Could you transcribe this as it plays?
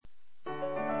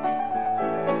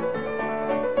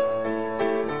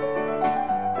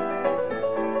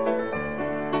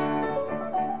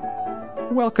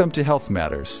Welcome to Health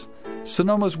Matters,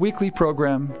 Sonoma's weekly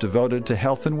program devoted to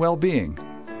health and well-being.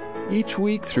 Each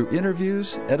week, through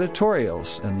interviews,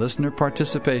 editorials, and listener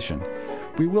participation,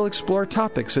 we will explore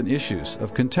topics and issues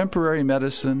of contemporary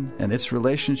medicine and its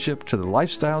relationship to the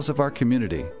lifestyles of our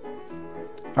community.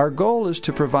 Our goal is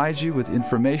to provide you with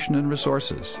information and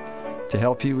resources to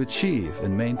help you achieve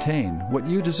and maintain what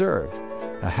you deserve,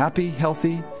 a happy,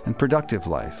 healthy, and productive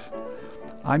life.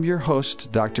 I'm your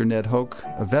host, Dr. Ned Hoke,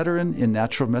 a veteran in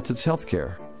natural methods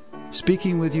healthcare,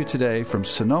 speaking with you today from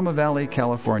Sonoma Valley,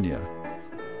 California,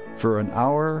 for an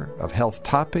hour of health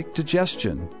topic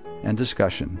digestion and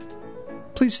discussion.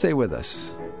 Please stay with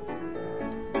us.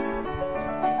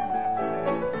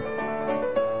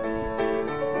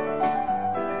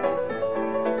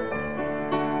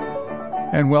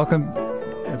 And welcome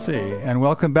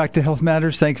back to Health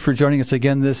Matters. Thank you for joining us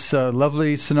again this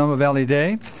lovely Sonoma Valley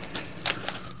day.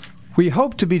 We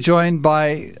hope to be joined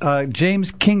by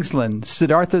James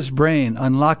Kingsland-Siddhartha's Brain,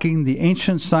 Unlocking the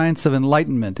Ancient Science of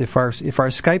Enlightenment. If our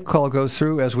Skype call goes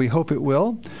through, as we hope it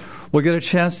will, we'll get a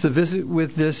chance to visit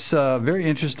with this very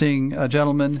interesting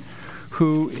gentleman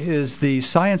who is the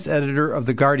science editor of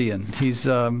The Guardian. He's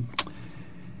the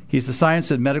science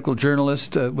and medical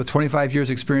journalist with 25 years'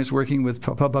 experience working with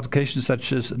publications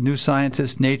such as New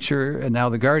Scientist, Nature, and now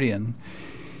The Guardian.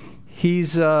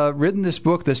 He's written this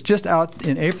book that's just out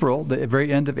in April, the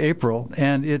very end of April,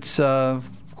 and it's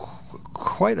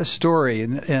quite a story,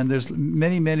 and there's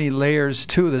many, many layers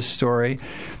to this story.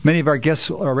 Many of our guests,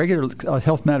 our regular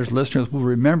Health Matters listeners, will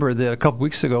remember that a couple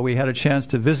weeks ago we had a chance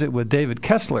to visit with David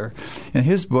Kessler, and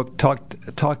his book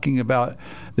talking about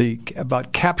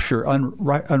capture,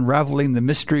 unraveling the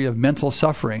mystery of mental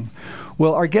suffering.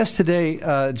 Well, our guest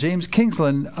today, James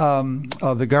Kingsland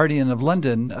of The Guardian of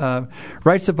London,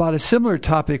 writes about a similar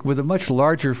topic with a much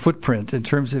larger footprint in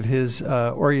terms of his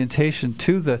orientation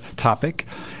to the topic.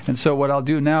 And so what I'll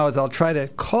do now is I'll try to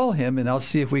call him, and I'll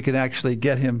see if we can actually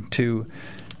get him to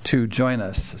join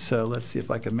us. So let's see if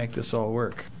I can make this all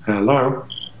work. Hello.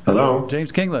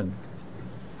 James Kingsland.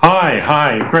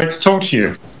 Hi. Great to talk to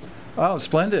you. Oh,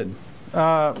 splendid.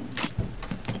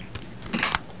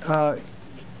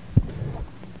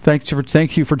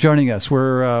 Thank you for joining us.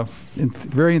 We're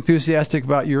very enthusiastic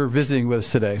about your visiting with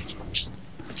us today.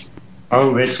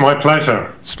 Oh, it's my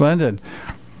pleasure. Splendid.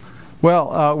 Well,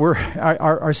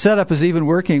 our setup is even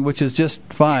working, which is just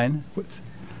fine.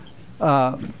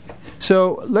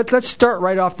 So let's start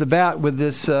right off the bat with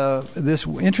this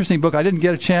interesting book. I didn't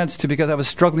get a chance to, because I was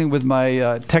struggling with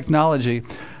my technology.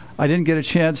 I didn't get a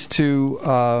chance to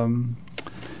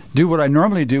do what I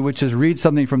normally do, which is read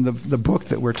something from the book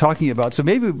that we're talking about. So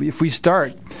maybe if we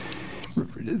start,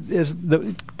 as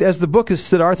the book is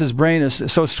Siddhartha's Brain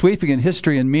is so sweeping in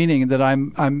history and meaning, that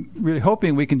I'm really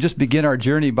hoping we can just begin our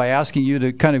journey by asking you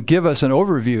to kind of give us an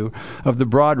overview of the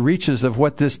broad reaches of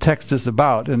what this text is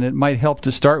about, and it might help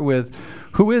to start with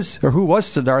who was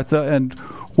Siddhartha, and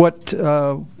let's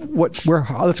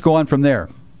go on from there.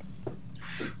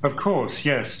 Of course,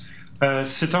 yes.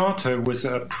 Siddhartha was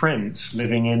a prince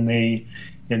living in the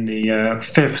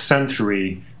 5th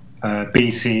century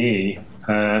BCE,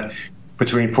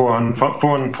 between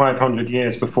 400 and 500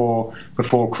 years before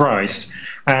Christ,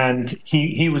 and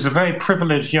he was a very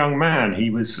privileged young man. He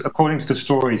was, according to the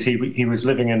stories, he was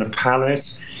living in a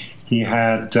palace. He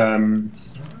had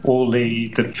all the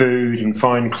food and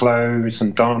fine clothes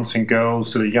and dancing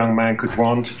girls that a young man could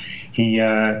want.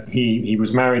 He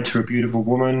was married to a beautiful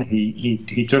woman.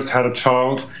 He just had a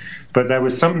child, but there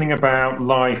was something about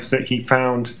life that he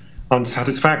found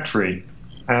unsatisfactory.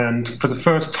 And for the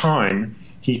first time,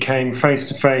 he came face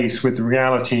to face with the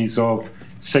realities of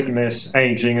sickness,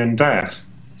 aging, and death.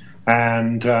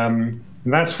 And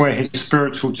that's where his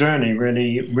spiritual journey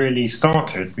really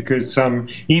started, because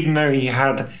even though he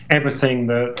had everything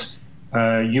that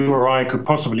you or I could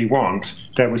possibly want,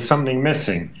 there was something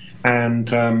missing. And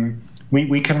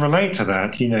we can relate to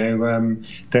that.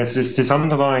 There's this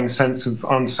underlying sense of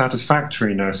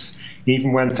unsatisfactoriness,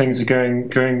 even when things are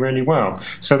going really well.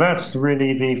 So that's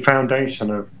really the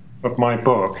foundation of my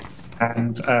book.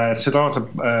 And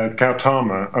Siddhartha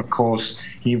Gautama, of course,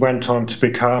 he went on to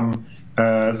become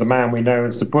the man we know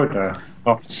as the Buddha.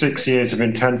 After 6 years of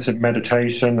intensive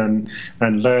meditation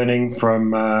and learning from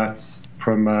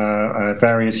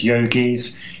various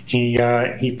yogis, he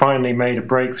finally made a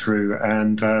breakthrough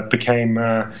and became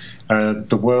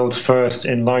the world's first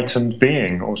enlightened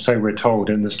being, or so we're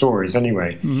told in the stories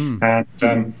anyway.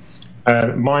 Mm-hmm.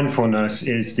 And mindfulness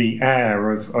is the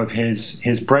heir of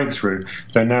his breakthrough,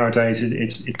 though nowadays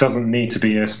it doesn't need to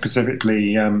be a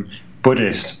specifically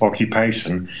Buddhist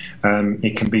occupation.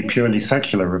 It can be purely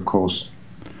secular, of course.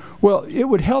 Well, it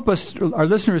would help us, our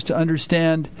listeners, to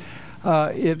understand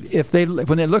if they,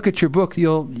 when they look at your book,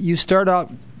 you start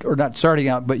out, or not starting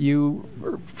out, but you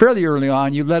fairly early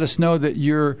on, you let us know that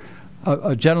you're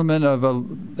a gentleman of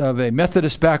a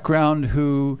Methodist background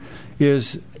who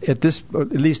is at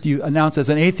least you announce as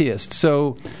an atheist.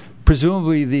 So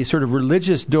presumably the sort of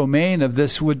religious domain of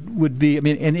this would be, I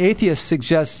mean, an atheist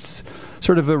suggests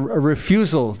sort of a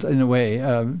refusal in a way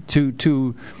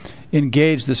to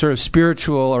engage the sort of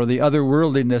spiritual or the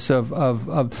otherworldliness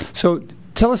of. So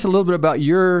tell us a little bit about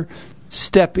your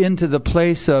step into the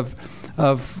place of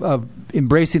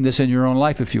embracing this in your own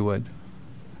life, if you would.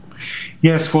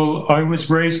 Yes, well, I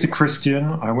was raised a Christian.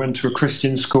 I went to a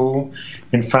Christian school.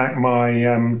 In fact,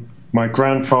 my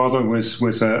grandfather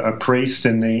was a priest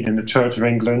in the Church of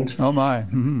England. Oh my!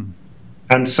 Mm-hmm.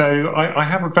 And so I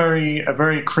have a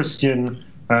very Christian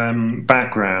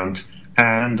background,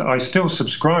 and I still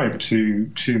subscribe to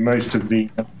most of the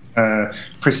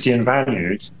Christian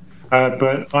values.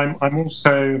 But I'm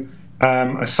also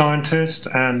a scientist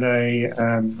and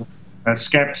a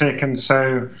skeptic, and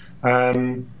so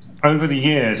over the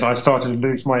years I started to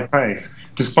lose my faith.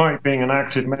 Despite being an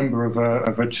active member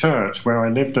of a church where I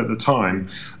lived at the time,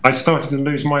 I started to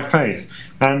lose my faith,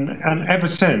 and ever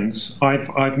since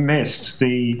I've missed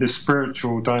the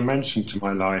spiritual dimension to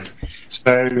my life.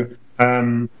 So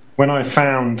when I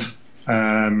found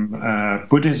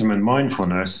Buddhism and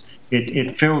mindfulness,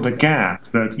 it filled a gap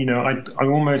that,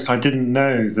 I didn't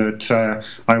know that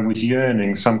I was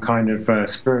yearning some kind of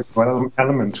spiritual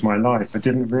element to my life. I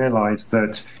didn't realize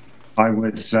that I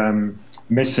was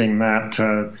missing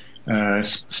that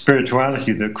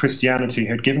spirituality that Christianity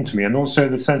had given to me, and also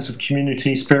the sense of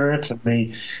community spirit and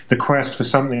the quest for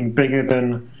something bigger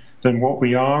than what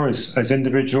we are as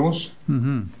individuals.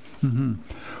 Mm-hmm. Mm-hmm.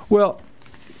 Well,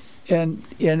 and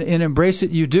embrace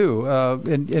it you do.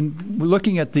 And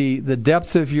looking at the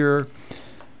depth of your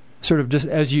sort of, just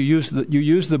as you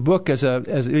use the book as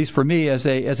at least for me as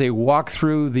a walk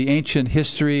through the ancient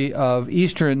history of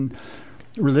Eastern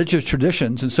religious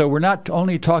traditions. And so we're not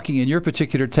only talking in your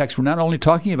particular text, we're not only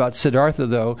talking about Siddhartha,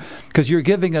 though, because you're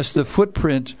giving us the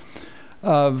footprint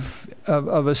of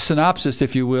a synopsis,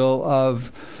 if you will, of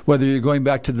whether you're going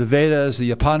back to the Vedas, the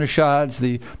Upanishads,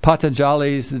 the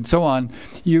Patanjalis, and so on.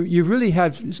 You really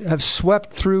have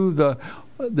swept through the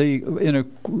in a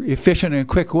efficient and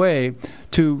quick way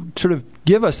to sort of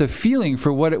give us a feeling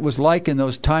for what it was like in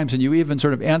those times, and you even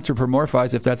sort of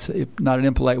anthropomorphize, if that's not an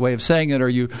impolite way of saying it, or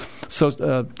you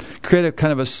create a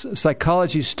kind of a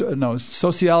sociology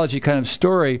kind of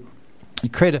story. You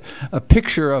create a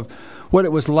picture of what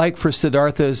it was like for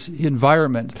Siddhartha's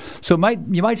environment. So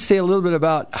you might say a little bit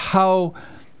about how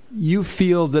you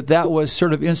feel that was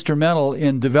sort of instrumental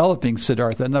in developing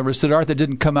Siddhartha. In other words, Siddhartha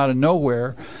didn't come out of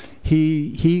nowhere.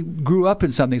 He grew up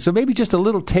in something. So maybe just a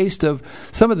little taste of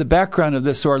some of the background of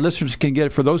this so our listeners can get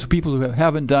it. For those people who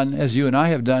haven't done, as you and I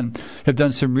have done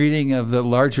some reading of the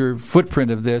larger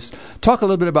footprint of this. Talk a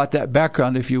little bit about that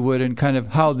background, if you would, and kind of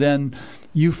how then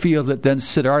you feel that then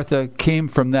Siddhartha came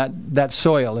from that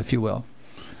soil, if you will.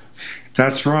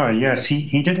 That's right, yes.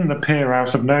 He didn't appear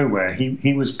out of nowhere.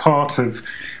 He was part of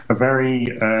a very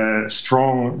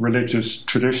strong religious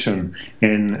tradition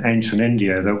in ancient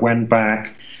India that went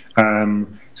back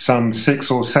some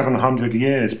 600 or 700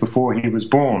 years before he was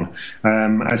born.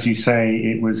 As you say,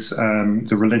 it was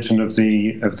the religion of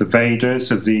the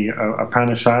Vedas, of the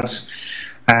Upanishads,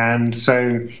 and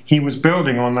so he was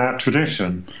building on that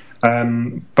tradition.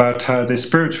 But the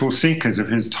spiritual seekers of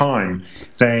his time,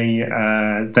 they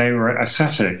were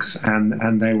ascetics,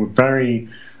 and they were very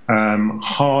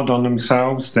hard on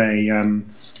themselves. They,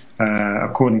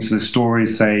 according to the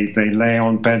stories, they lay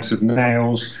on beds of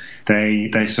nails.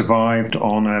 They survived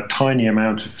on a tiny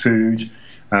amount of food.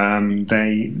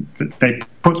 They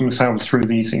put themselves through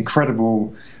these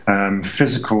incredible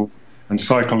physical and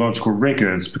psychological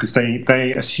rigors because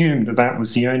they assumed that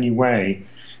was the only way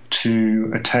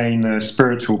to attain a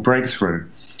spiritual breakthrough.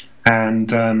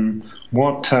 And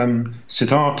what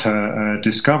Siddhartha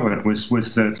discovered was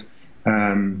that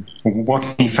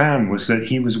what he found was that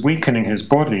he was weakening his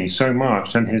body so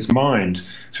much and his mind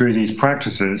through these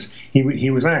practices. He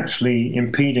was actually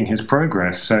impeding his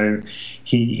progress. So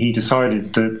he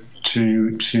decided to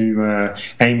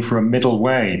aim for a middle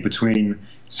way between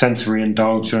sensory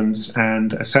indulgence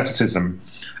and asceticism.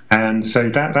 And so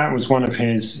that was one of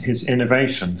his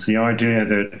innovations, the idea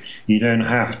that you don't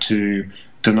have to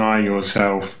deny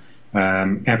yourself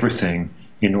everything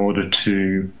in order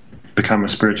to become a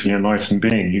spiritually enlightened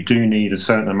being. You do need a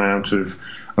certain amount of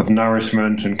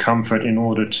nourishment and comfort in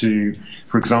order to,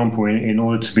 for example, in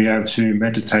order to be able to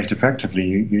meditate effectively,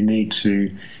 you need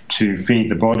to feed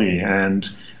the body and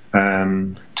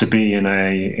to be in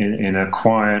a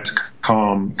quiet,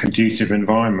 calm, conducive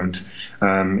environment.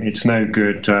 It's no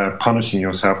good punishing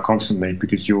yourself constantly,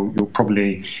 because you'll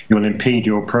impede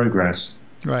your progress.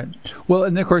 Right. Well,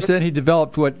 and of course, then he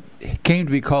developed what came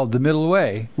to be called the middle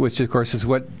way, which, of course, is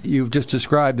what you've just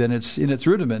described in its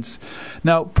rudiments.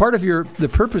 Now, part of the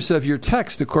purpose of your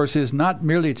text, of course, is not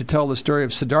merely to tell the story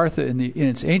of Siddhartha in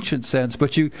its ancient sense,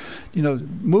 but you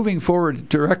moving forward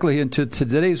directly into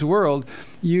today's world,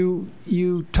 you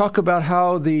talk about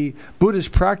how the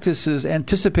Buddhist practices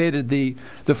anticipated the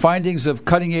findings of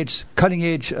cutting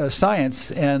edge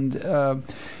science,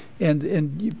 and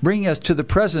bringing us to the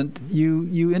present,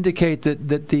 you indicate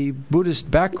that the Buddhist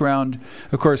background,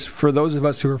 of course, for those of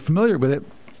us who are familiar with it,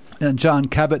 and Jon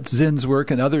Kabat-Zinn's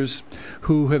work and others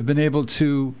who have been able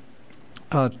to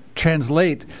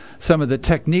translate some of the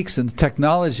techniques and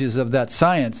technologies of that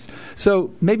science.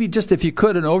 So maybe just, if you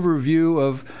could, an overview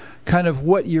of kind of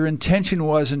what your intention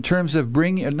was in terms of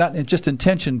bringing, not just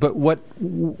intention, but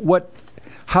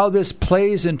how this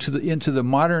plays into the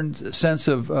modern sense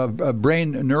of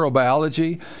brain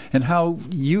neurobiology, and how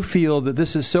you feel that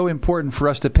this is so important for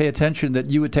us to pay attention that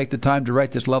you would take the time to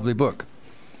write this lovely book.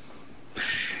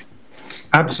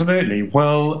 Absolutely.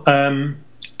 Well,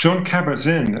 Jon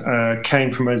Kabat-Zinn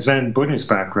came from a Zen Buddhist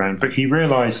background, but he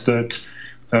realized that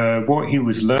what he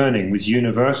was learning was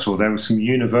universal. There were some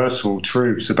universal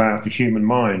truths about the human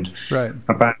mind, right?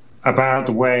 About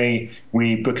the way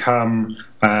we become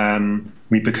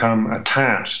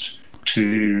attached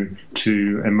to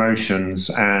emotions,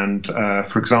 and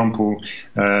for example,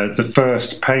 the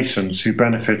first patients who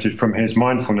benefited from his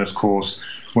mindfulness course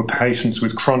were patients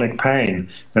with chronic pain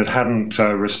that hadn't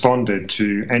responded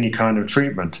to any kind of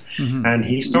treatment, and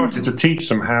he started to teach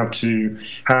them how to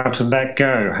let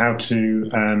go, how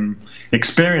to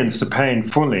experience the pain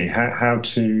fully, how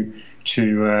to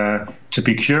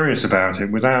be curious about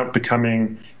it without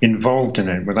becoming involved in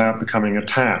it, without becoming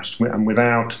attached, and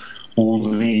without all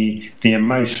the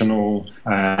emotional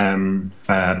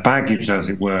baggage, as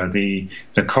it were, the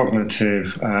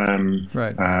cognitive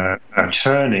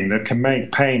churning that can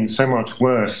make pain so much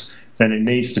worse than it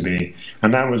needs to be.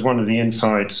 And that was one of the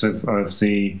insights of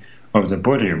the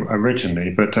Buddha originally.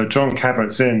 But Jon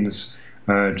Kabat-Zinn's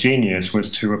genius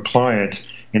was to apply it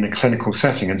in a clinical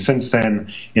setting, and since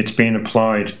then it's been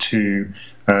applied to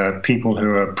people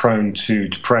who are prone to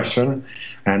depression,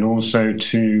 and also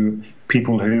to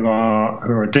people who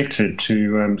are addicted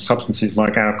to substances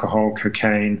like alcohol,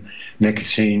 cocaine,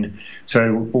 nicotine.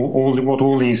 So what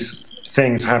all these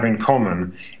things have in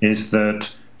common is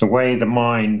that the way the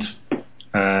mind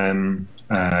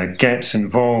gets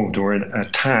involved or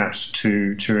attached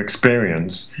to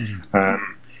experience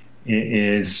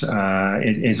is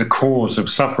a cause of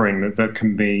suffering that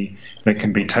can be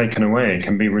taken away,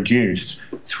 can be reduced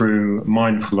through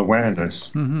mindful awareness.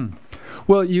 Mm-hmm.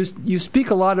 Well, you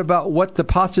speak a lot about what the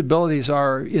possibilities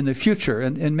are in the future,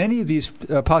 and many of these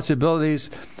possibilities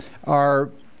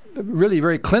are really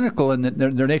very clinical in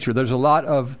their nature. There's a lot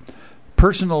of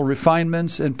personal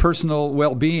refinements and personal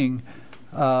well-being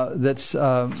that's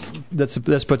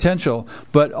potential,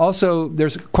 but also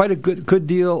there's quite a good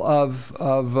deal of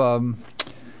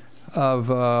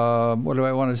what do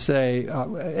I want to say?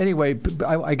 Anyway,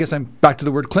 I guess I'm back to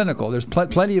the word clinical. There's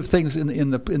plenty of things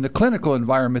in the clinical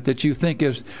environment that you think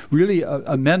is really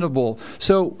amenable.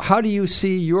 So, how do you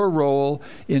see your role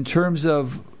in terms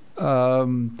of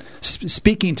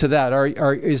speaking to that?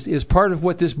 Is part of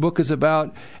what this book is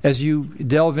about, as you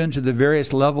delve into the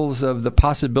various levels of the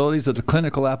possibilities of the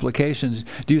clinical applications?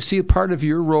 Do you see a part of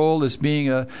your role as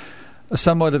being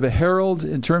somewhat of a herald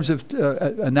in terms of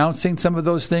announcing some of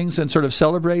those things and sort of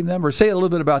celebrating them? Or say a little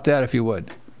bit about that, if you would.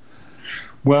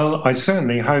 Well, I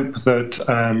certainly hope that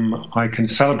I can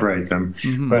celebrate them.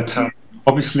 Mm-hmm. But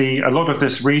obviously, a lot of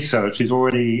this research is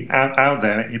already out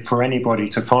there for anybody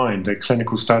to find. The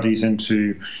clinical studies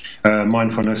into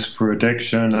mindfulness for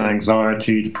addiction,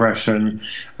 anxiety, depression,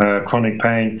 chronic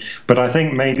pain. But I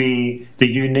think maybe the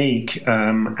unique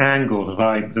angle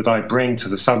that I bring to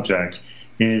the subject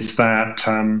is that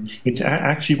it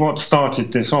actually what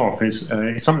started this off is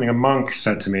something a monk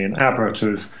said to me, an abbot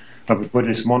of a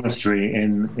Buddhist monastery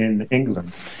in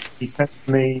England. He said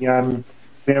to me,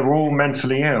 they're all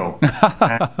mentally ill,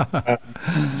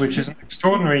 which is an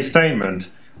extraordinary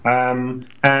statement. But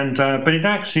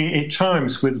it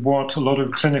chimes with what a lot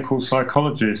of clinical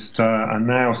psychologists are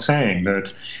now saying,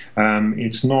 that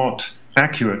it's not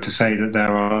accurate to say that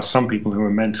there are some people who are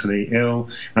mentally ill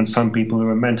and some people who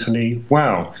are mentally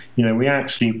well.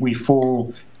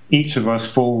 Each of us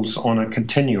falls on a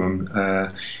continuum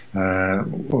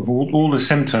of all the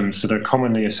symptoms that are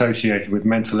commonly associated with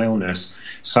mental illness,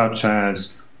 such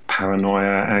as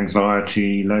paranoia,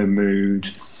 anxiety, low mood,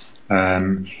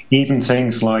 even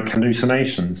things like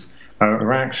hallucinations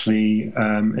are actually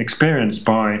experienced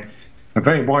by a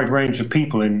very wide range of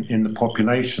people in the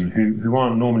population who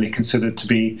aren't normally considered to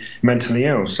be mentally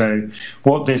ill. So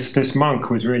what this monk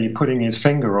was really putting his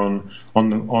finger on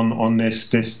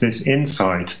this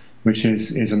insight, which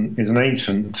is an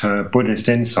ancient Buddhist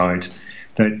insight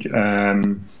that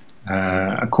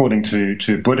according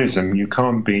to Buddhism, you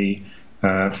can't be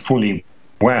fully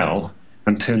well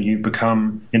until you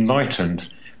become enlightened.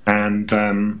 And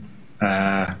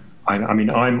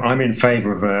I'm in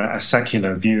favour of a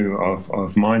secular view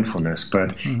of mindfulness,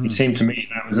 but it seemed to me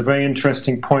that was a very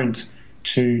interesting point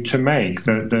to make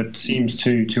that seems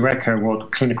to echo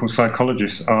what clinical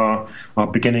psychologists are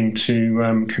beginning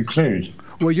to conclude.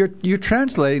 Well, you're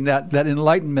translating that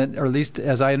enlightenment, or at least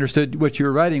as I understood what you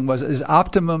were writing, is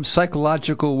optimum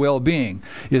psychological well-being.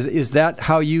 Is that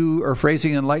how you are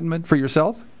phrasing enlightenment for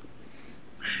yourself?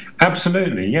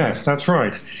 Absolutely, yes, that's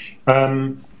right.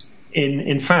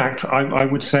 In fact, I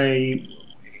would say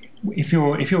if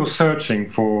you're searching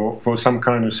for some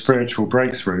kind of spiritual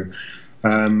breakthrough,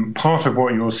 part of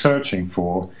what you're searching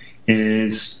for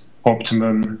is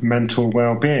optimum mental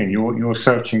well-being. You're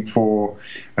searching for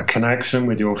a connection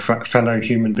with your fellow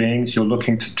human beings. You're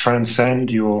looking to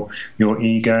transcend your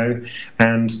ego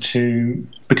and to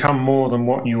become more than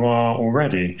what you are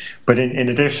already. But in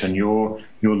addition, you're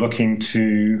looking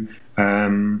to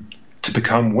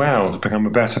become well, to become a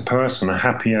better person, a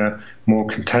happier, more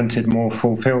contented, more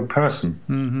fulfilled person.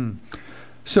 Mm-hmm.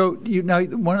 So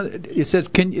one of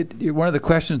the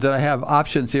questions that I have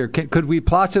options here. Could we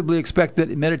possibly expect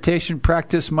that meditation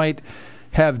practice might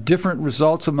have different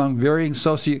results among varying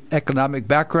socioeconomic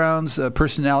backgrounds,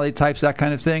 personality types, that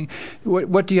kind of thing?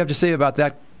 What do you have to say about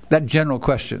that general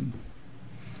question?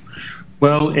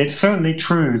 Well, it's certainly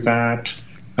true that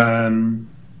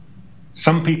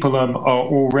some people are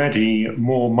already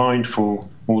more mindful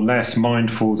or less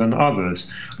mindful than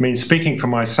others. I mean, speaking for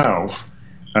myself,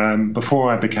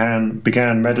 before I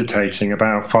began meditating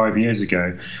about 5 years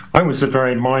ago, I was a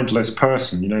very mindless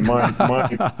person. My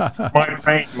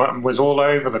brain was all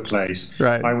over the place.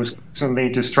 Right. I was constantly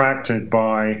distracted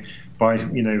by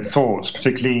thoughts,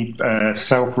 particularly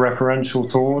self-referential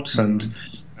thoughts, and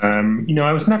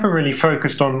I was never really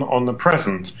focused on the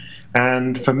present.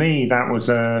 And for me, that was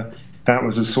a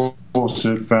source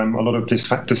of a lot of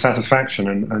dissatisfaction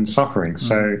and suffering.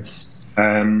 So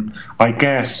I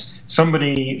guess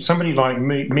somebody like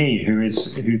me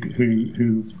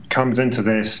who comes into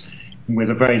this with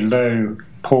a very low,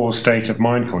 poor state of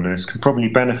mindfulness can probably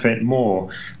benefit more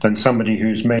than somebody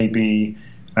who's maybe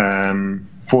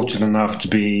fortunate enough to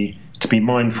be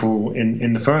mindful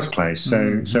in the first place.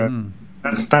 So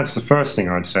that's the first thing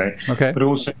I'd say. Okay. But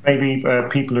also maybe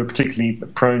people who are particularly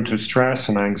prone to stress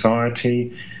and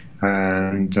anxiety,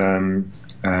 and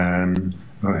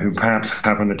who perhaps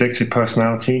have an addictive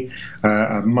personality,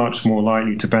 are much more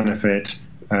likely to benefit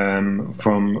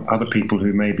from other people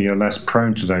who maybe are less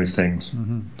prone to those things.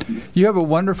 Mm-hmm. You have a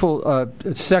wonderful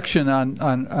section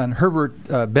on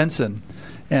Herbert Benson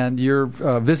and your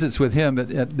visits with him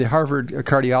at the Harvard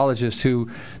cardiologist who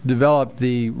developed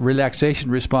the relaxation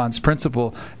response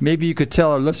principle. Maybe you could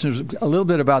tell our listeners a little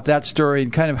bit about that story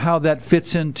and kind of how that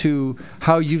fits into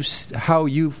how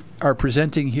you are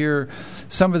presenting here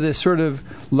some of this sort of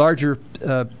larger,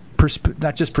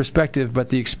 not just perspective, but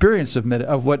the experience of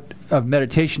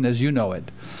meditation as you know it.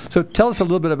 So tell us a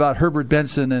little bit about Herbert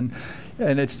Benson, and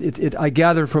I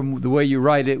gather from the way you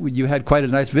write it, you had quite a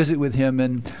nice visit with him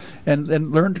and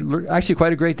learned actually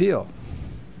quite a great deal.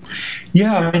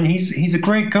 Yeah, I mean he's a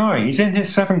great guy. He's in his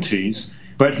 70s,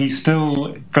 but he's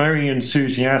still very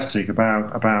enthusiastic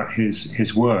about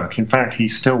his work. In fact,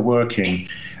 he's still working.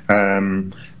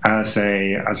 As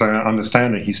I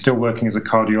understand it, he's still working as a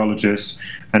cardiologist,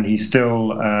 and he's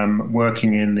still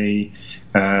working in the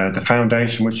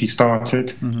foundation which he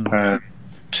started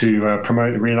to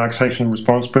promote the relaxation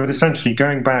response. But essentially,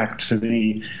 going back to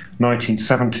the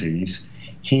 1970s,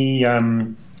 he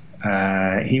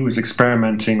was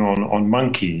experimenting on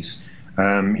monkeys.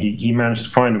 He managed to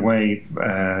find a way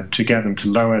to get them to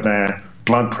lower their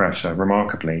blood pressure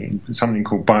remarkably, something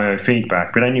called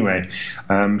biofeedback. But anyway,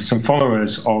 some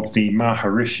followers of the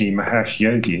Maharishi Mahesh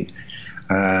Yogi,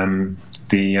 the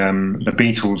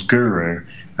Beatles guru,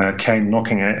 came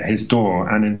knocking at his door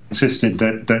and insisted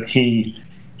that he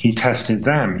he tested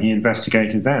them. He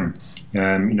investigated them.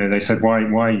 They said, why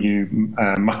are you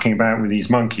mucking about with these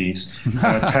monkeys?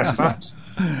 Test us.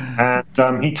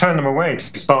 And he turned them away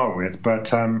to start with,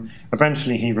 but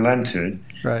eventually he relented.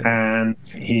 Right. And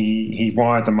he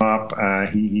wired them up.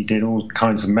 He did all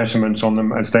kinds of measurements on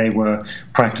them as they were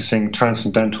practicing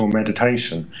transcendental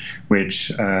meditation, which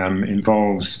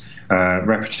involves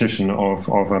repetition of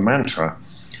a mantra.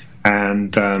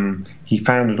 And he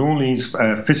found that all these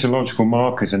physiological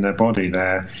markers in their body,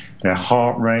 their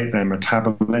heart rate, their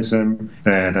metabolism,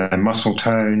 their muscle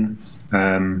tone,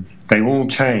 they all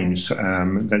changed.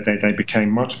 They became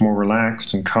much more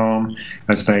relaxed and calm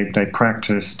as they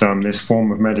practiced this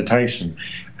form of meditation.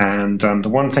 And the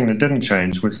one thing that didn't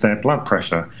change was their blood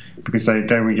pressure, because they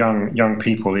were young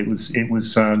people. It was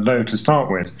low to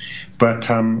start with, but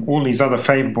all these other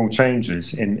favourable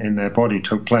changes in their body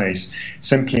took place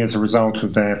simply as a result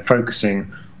of their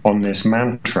focusing on this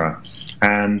mantra.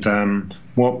 And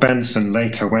what Benson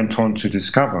later went on to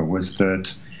discover was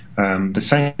that the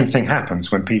same thing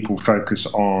happens when people focus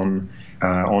on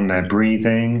their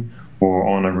breathing or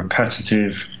on a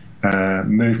repetitive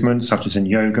movement, such as in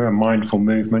yoga, a mindful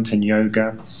movement in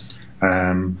yoga,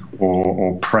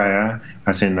 or prayer,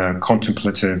 as in a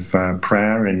contemplative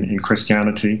prayer in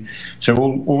Christianity. So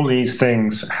all these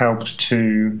things helped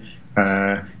to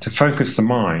focus the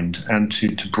mind and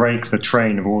to break the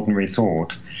train of ordinary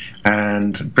thought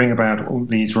and bring about all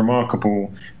these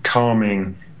remarkable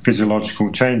calming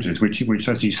physiological changes, which,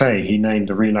 as you say, he named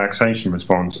the relaxation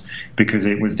response because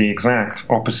it was the exact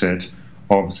opposite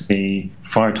of the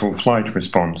fight or flight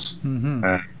response.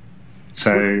 Mm-hmm.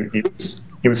 So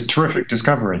it was a terrific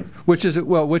discovery. Which is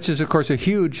of course a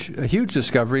huge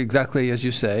discovery, exactly as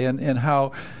you say,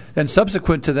 and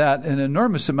subsequent to that, an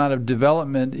enormous amount of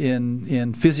development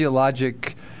in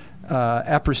physiologic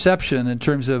apperception in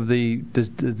terms of the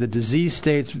disease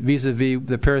states vis-a-vis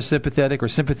the parasympathetic or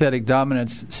sympathetic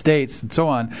dominance states and so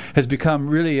on, has become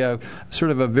really a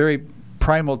sort of a very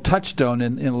primal touchstone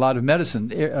in a lot of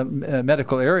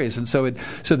medical areas. And so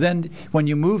then when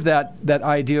you move that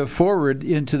idea forward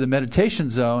into the meditation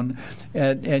zone,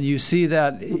 and you see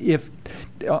that if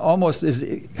almost is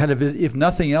kind of, if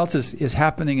nothing else is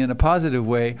happening in a positive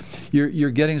way, you're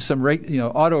getting some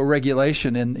auto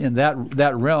regulation in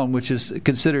that realm, which is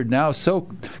considered now so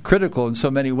critical in so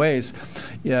many ways.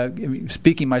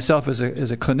 Speaking myself as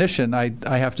a clinician,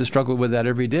 I have to struggle with that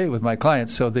every day with my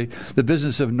clients. So the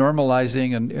business of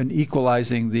normalizing and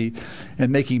equalizing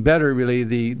and making better really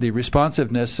the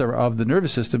responsiveness of the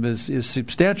nervous system is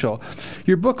substantial.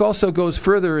 Your book also goes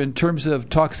further in terms of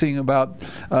talking about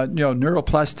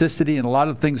neuroplasticity and a lot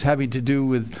of things having to do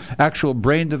with actual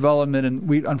brain development, and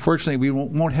we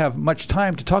won't have much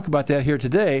time to talk about that here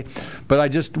today, but I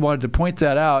just wanted to point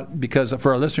that out because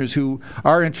for our listeners who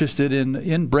are interested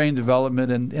in brain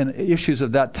development and issues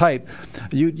of that type,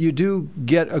 you do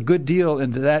get a good deal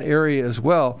into that area as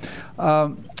well.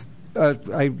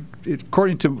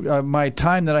 According to my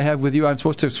time that I have with you, I'm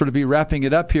supposed to sort of be wrapping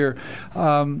it up here.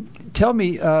 Tell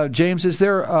me, James, is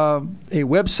there a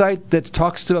website that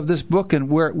talks of this book and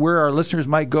where our listeners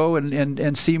might go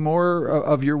and see more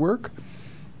of your work?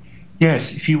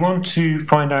 Yes, if you want to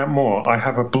find out more, I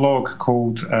have a blog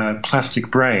called Plastic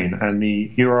Brain, and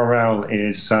the URL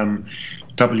is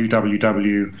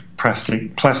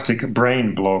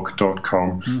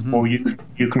www.plasticbrainblog.com, mm-hmm. or you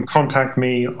can contact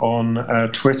me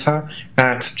on Twitter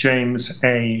at James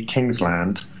A.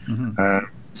 Kingsland. Mm-hmm.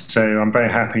 So I'm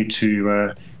very happy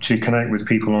to connect with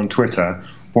people on Twitter,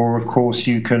 or of course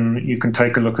you can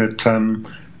take a look at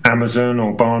Amazon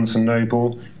or Barnes and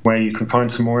Noble, where you can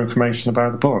find some more information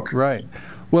about the book. Right.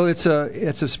 Well, it's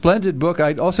a splendid book.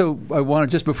 I wanted,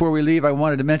 just before we leave, I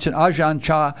wanted to mention Ajahn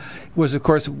Chah was, of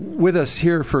course, with us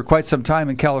here for quite some time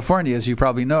in California, as you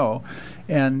probably know,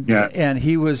 and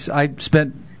I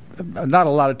spent not a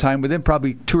lot of time with him,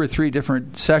 probably 2 or 3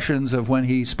 different sessions of when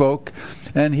he spoke,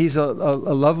 and he's a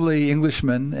lovely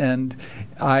Englishman, and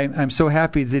I'm so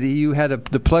happy that you had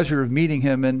the pleasure of meeting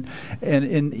him, and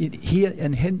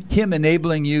him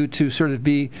enabling you to sort of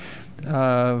be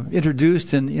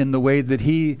introduced in the way that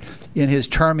he, in his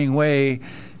charming way,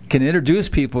 can introduce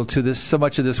people to so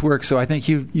much of this work. So I think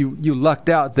you lucked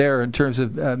out there in terms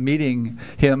of meeting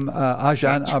him,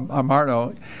 Ajahn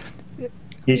Amarno.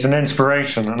 he's an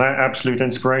inspiration, an absolute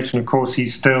inspiration. Of course,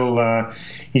 he's still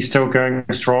going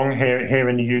strong here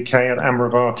in the UK at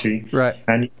Amravati. Right.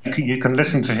 And you can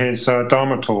listen to his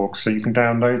Dharma talks, so you can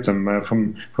download them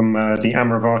from the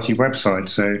Amravati website.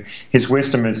 So his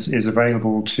wisdom is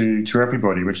available to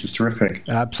everybody, which is terrific.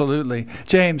 Absolutely.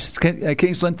 James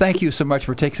Kingsland, thank you so much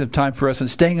for taking some time for us and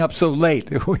staying up so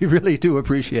late. We really do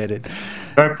appreciate it.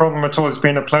 No problem at all. It's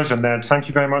been a pleasure, Ned. Thank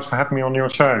you very much for having me on your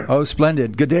show. Oh,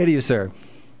 splendid. Good day to you, sir.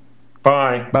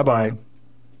 Bye. Bye-bye.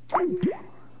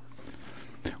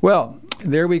 Well,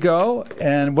 there we go.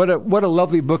 And what a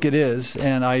lovely book it is.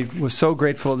 And I was so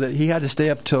grateful that he had to stay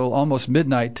up till almost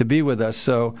midnight to be with us.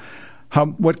 So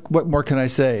what more can I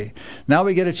say? Now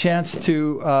we get a chance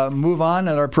to move on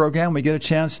at our program. We get a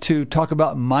chance to talk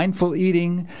about mindful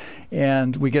eating,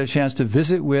 and we get a chance to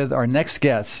visit with our next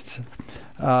guest.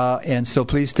 And so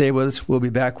please stay with us. We'll be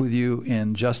back with you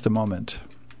in just a moment.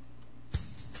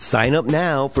 Sign up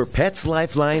now for Pets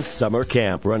Lifeline Summer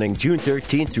Camp, running June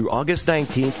 13th through August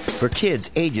 19th for kids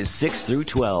ages 6 through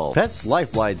 12. Pets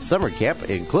Lifeline Summer Camp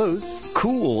includes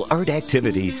cool art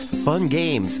activities, fun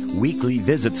games, weekly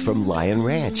visits from Lion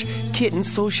Ranch, kitten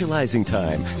socializing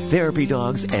time, therapy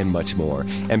dogs, and much more.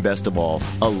 And best of all,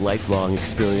 a lifelong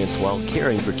experience while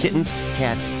caring for kittens,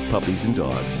 cats, puppies, and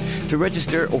dogs. To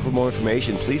register or for more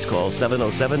information, please call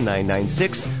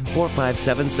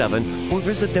 707-996-4577 or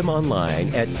visit them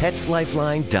online at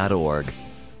petslifeline.org.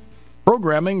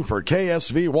 Programming for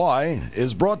KSVY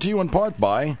is brought to you in part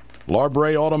by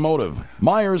Larbre Automotive,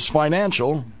 Myers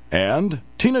Financial, and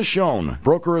Tina Schoen,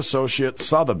 Broker Associate,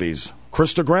 Sotheby's,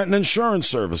 Krista Granton Insurance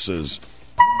Services.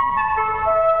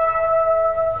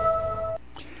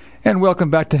 And welcome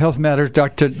back to Health Matters.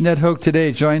 Dr. Ned Hoke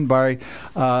today, joined by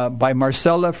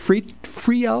Marcella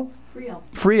Friel.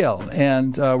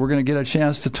 And we're going to get a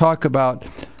chance to talk about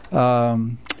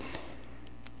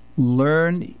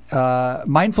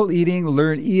mindful eating,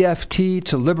 learn EFT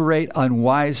to liberate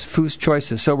unwise food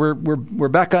choices. So we're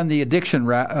back on the addiction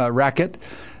racket.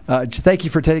 Thank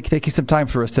you for taking some time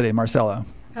for us today, Marcella.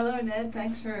 Hello, Ned.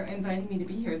 Thanks for inviting me to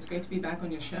be here. It's great to be back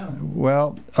on your show.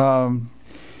 Well,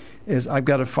 I've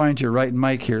got to find your right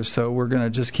mic here, so we're going to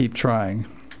just keep trying.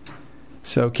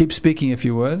 So keep speaking if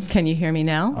you would. Can you hear me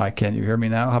now? I can. You hear me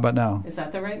now? How about now? Is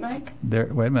that the right mic? There.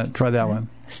 Wait a minute. Try that one.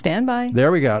 Stand by.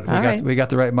 There we go. We got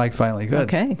the right mic finally. Good.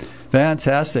 Okay.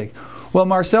 Fantastic. Well,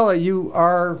 Marcella, you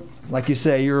are, like you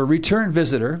say, you're a return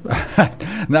visitor.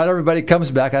 Not everybody comes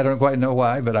back. I don't quite know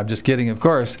why, but I'm just kidding, of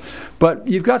course. But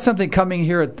you've got something coming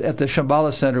here at the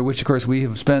Shambhala Center, which, of course, we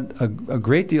have spent a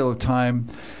great deal of time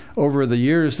over the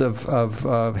years of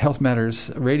Health Matters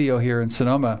Radio here in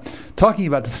Sonoma, talking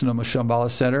about the Sonoma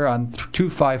Shambhala Center on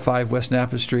 255 West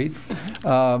Napa Street.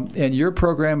 And your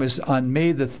program is on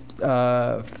May the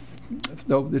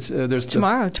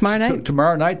tomorrow night.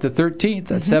 Tomorrow night, the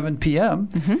 13th at 7 p.m.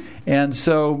 Mm-hmm. And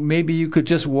so maybe you could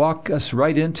just walk us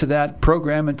right into that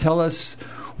program and tell us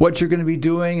what you're going to be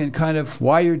doing and kind of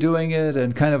why you're doing it,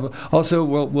 and kind of also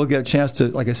we'll get a chance to,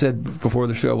 like I said before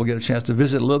the show, we'll get a chance to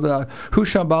visit a little bit of who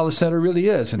Shambhala Center really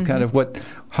is and kind of what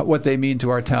they mean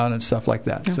to our town and stuff like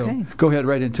that. Okay. So go ahead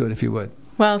right into it if you would.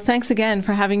 Well, thanks again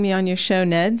for having me on your show,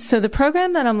 Ned. So the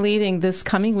program that I'm leading this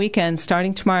coming weekend,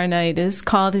 starting tomorrow night, is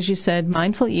called, as you said,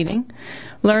 Mindful Eating.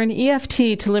 Learn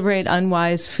EFT to liberate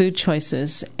unwise food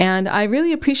choices. And I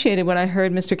really appreciated what I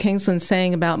heard Mr. Kingsland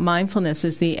saying about mindfulness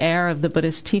as the heir of the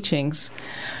Buddhist teachings.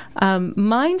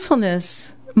 Mindful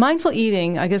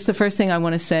eating, I guess the first thing I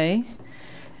want to say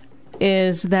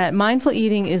is that mindful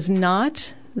eating is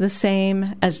not the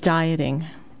same as dieting.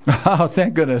 Oh,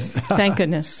 thank goodness. Thank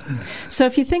goodness. So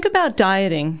if you think about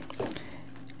dieting,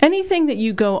 anything that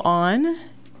you go on,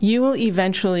 you will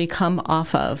eventually come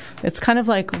off of. It's kind of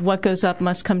like what goes up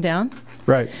must come down.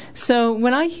 Right. So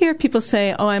when I hear people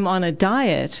say, oh, I'm on a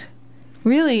diet,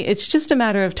 really it's just a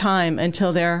matter of time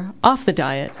until they're off the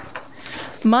diet.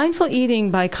 Mindful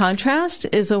eating, by contrast,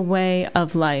 is a way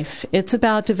of life. It's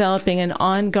about developing an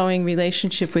ongoing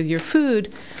relationship with your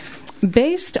food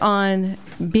based on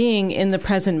being in the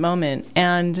present moment.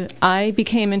 And I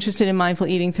became interested in mindful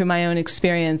eating through my own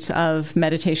experience of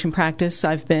meditation practice.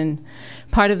 I've been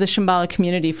part of the Shambhala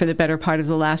community for the better part of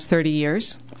the last 30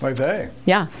 years. Like that?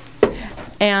 Yeah.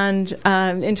 And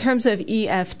in terms of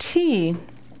EFT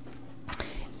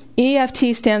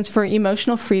stands for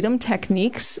Emotional Freedom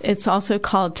Techniques. It's also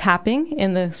called tapping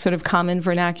in the sort of common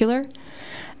vernacular.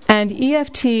 And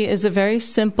EFT is a very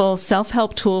simple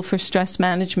self-help tool for stress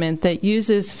management that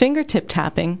uses fingertip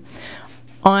tapping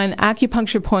on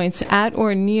acupuncture points at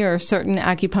or near certain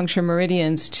acupuncture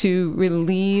meridians to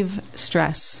relieve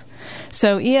stress.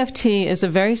 So EFT is a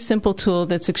very simple tool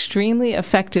that's extremely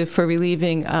effective for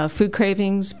relieving food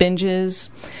cravings, binges,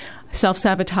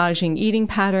 self-sabotaging eating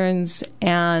patterns,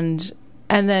 and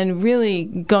then really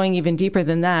going even deeper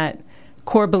than that,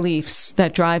 core beliefs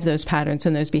that drive those patterns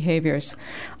and those behaviors.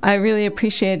 I really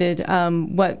appreciated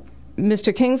what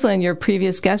Mr. Kingsland, your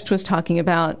previous guest, was talking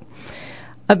about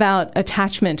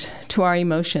attachment to our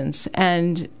emotions.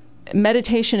 And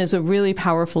meditation is a really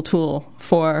powerful tool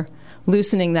for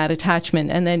loosening that attachment.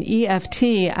 And then EFT,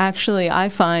 actually, I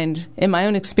find, in my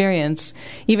own experience,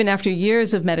 even after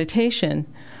years of meditation,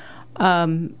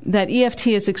 that EFT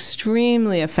is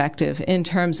extremely effective in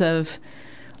terms of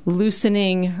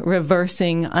loosening,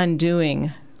 reversing,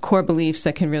 undoing core beliefs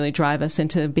that can really drive us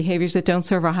into behaviors that don't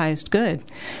serve our highest good.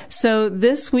 So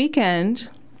this weekend,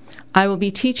 I will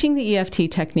be teaching the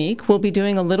EFT technique. We'll be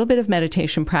doing a little bit of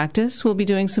meditation practice. We'll be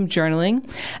doing some journaling.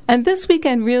 And this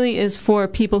weekend really is for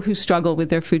people who struggle with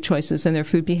their food choices and their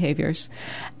food behaviors.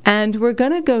 And we're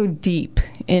going to go deep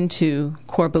into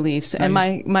core beliefs. Nice.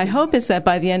 And my hope is that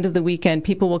by the end of the weekend,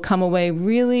 people will come away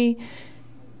really,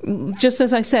 just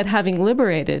as I said, having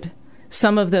liberated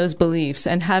some of those beliefs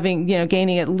and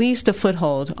gaining at least a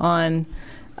foothold on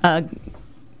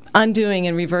undoing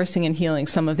and reversing and healing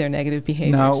some of their negative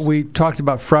behaviors. Now, we talked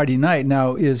about Friday night.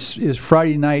 Now, is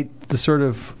Friday night the sort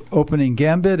of opening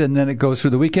gambit, and then it goes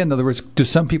through the weekend? In other words, do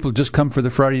some people just come for the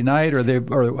Friday night, or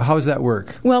how does that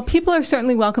work? Well, people are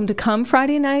certainly welcome to come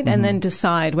Friday night and then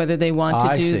decide whether they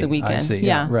want to do the weekend. I see.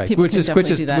 Yeah, right. People can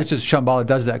definitely do that. Which is Shambhala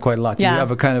does that quite a lot. Yeah. You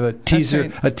have a kind of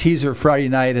a teaser Friday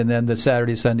night, and then the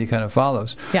Saturday, Sunday kind of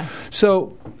follows. Yeah.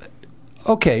 So,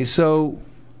 okay, so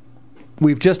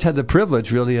we've just had the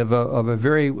privilege, really, of a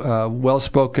very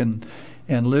well-spoken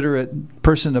and literate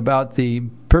person about the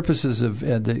purposes of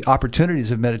the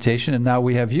opportunities of meditation, and now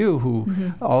we have you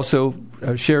who also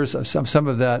shares some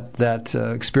of that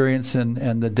experience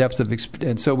and the depth of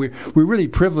experience. And so we're really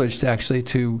privileged actually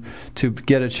to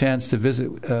get a chance to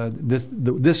visit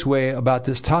this way about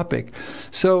this topic.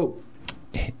 So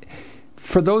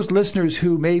for those listeners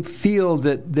who may feel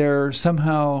that they're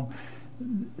somehow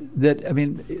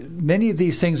many of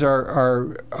these things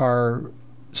are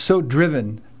so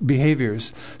driven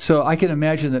behaviors. So I can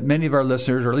imagine that many of our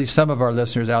listeners, or at least some of our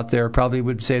listeners out there, probably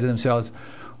would say to themselves,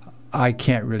 I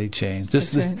can't really change.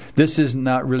 This is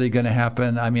not really going to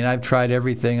happen. I mean, I've tried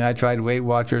everything. I tried Weight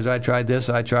Watchers. I tried this.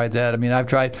 I tried that. I mean, I've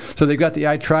tried. So they've got the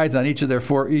I trieds on each of their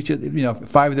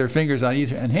five of their fingers on each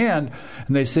hand,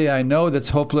 and they say, I know that's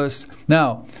hopeless.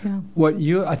 Now,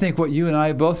 I think what you and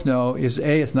I both know is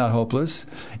A, it's not hopeless,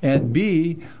 and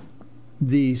B,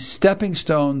 the stepping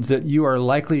stones that you are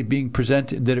likely being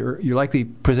presented, you're likely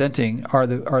presenting, are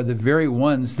the very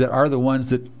ones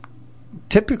that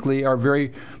typically are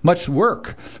very much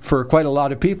work for quite a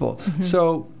lot of people. Mm-hmm.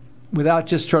 So, without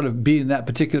just trying to beating that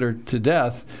particular to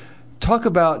death,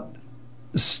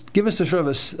 give us a sort of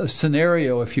a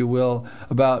scenario, if you will,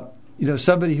 about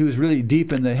somebody who's really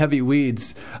deep in the heavy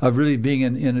weeds of really being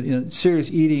in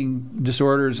serious eating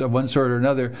disorders of one sort or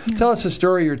another. Mm-hmm. Tell us a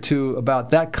story or two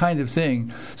about that kind of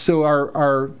thing. So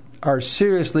our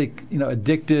seriously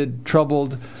addicted,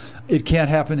 troubled, it can't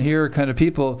happen here kind of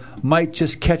people might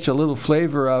just catch a little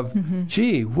flavor of,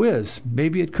 gee whiz,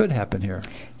 maybe it could happen here.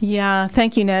 Yeah,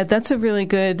 thank you, Ned. That's a really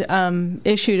good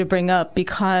issue to bring up,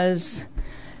 because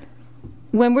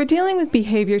when we're dealing with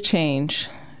behavior change,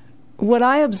 what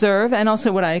I observe and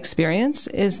also what I experience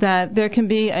is that there can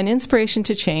be an inspiration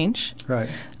to change, right,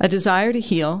 a desire to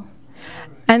heal,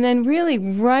 and then really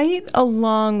right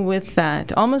along with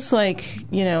that, almost like,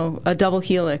 a double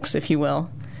helix, if you will,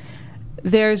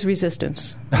 there's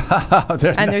resistance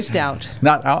and there's doubt.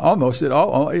 Not almost at all,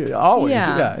 always.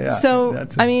 Yeah. So,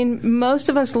 most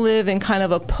of us live in kind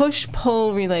of a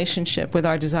push-pull relationship with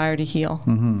our desire to heal.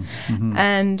 Mm-hmm. Mm-hmm.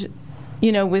 And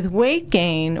with weight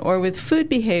gain or with food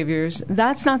behaviors,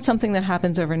 that's not something that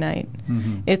happens overnight.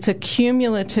 Mm-hmm. It's a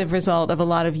cumulative result of a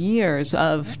lot of years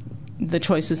of the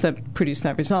choices that produce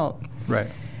that result. Right.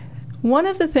 One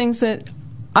of the things that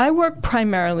I work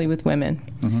primarily with women,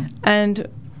 and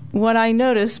what I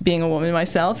notice, being a woman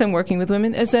myself and working with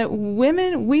women, is that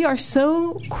women, we are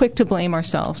so quick to blame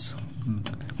ourselves.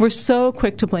 We're so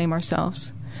quick to blame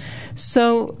ourselves.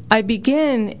 So I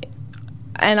begin,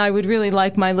 and I would really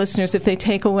like my listeners, if they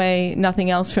take away nothing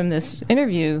else from this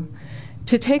interview,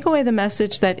 to take away the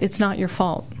message that it's not your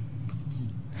fault.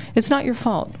 It's not your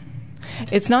fault.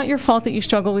 It's not your fault that you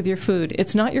struggle with your food.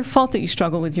 It's not your fault that you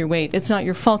struggle with your weight. It's not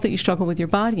your fault that you struggle with your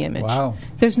body image. Wow.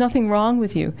 There's nothing wrong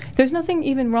with you. There's nothing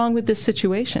even wrong with this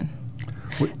situation.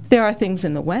 There are things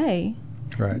in the way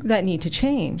that need to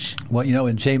change. Well,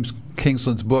 in James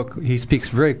Kingsland's book, he speaks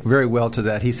very, very well to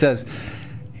that. He says,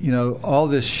 all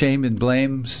this shame and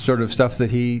blame sort of stuff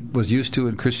that he was used to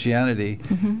in Christianity,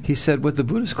 he said what the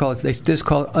Buddhists call it, they just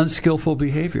call it unskillful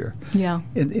behavior. Yeah.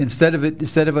 Instead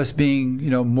of us being,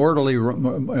 mortally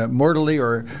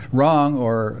or wrong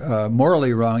or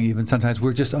morally wrong, even sometimes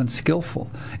we're just unskillful.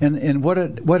 And what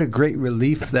a great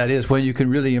relief that is when you can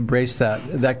really embrace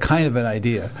that kind of an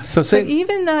idea. So but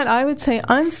even that, I would say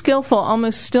unskillful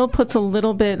almost still puts a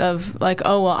little bit of like,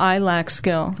 oh well, I lack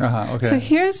skill. Okay. So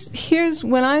here's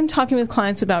when I'm talking with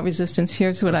clients about resistance,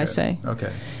 here's what I say.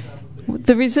 Okay.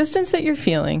 The resistance that you're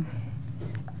feeling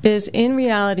is in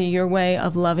reality your way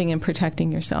of loving and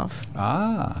protecting yourself.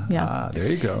 There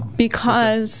you go.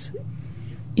 Because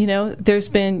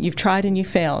you've tried and you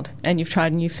failed, and you've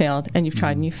tried and you failed, and you've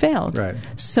tried and you failed. Right.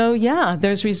 So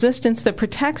there's resistance that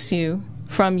protects you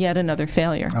from yet another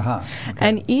failure. Okay.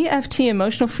 And EFT,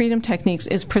 emotional freedom techniques,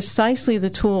 is precisely the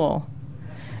tool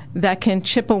that can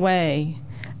chip away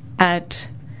at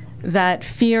that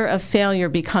fear of failure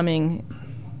becoming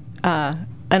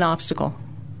an obstacle.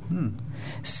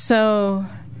 So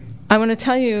I want to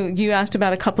tell you asked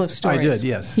about a couple of stories. I did,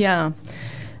 yes. Yeah.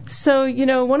 So,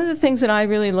 one of the things that I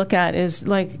really look at is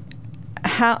like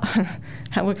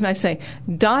what can I say?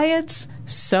 Diets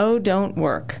so don't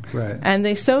work. Right. And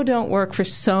they so don't work for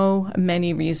so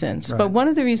many reasons. Right. But one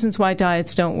of the reasons why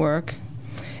diets don't work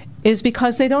is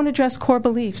because they don't address core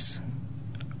beliefs.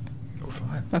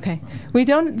 Okay. They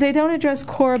don't address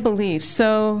core beliefs.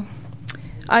 So,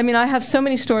 I have so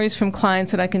many stories from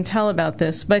clients that I can tell about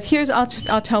this, but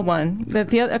I'll tell one.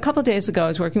 That a couple of days ago I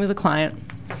was working with a client,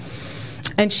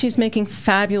 and she's making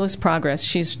fabulous progress.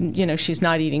 She's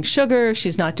not eating sugar,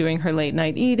 she's not doing her late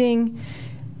night eating.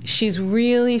 She's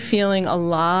really feeling a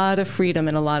lot of freedom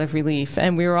and a lot of relief.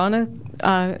 And we were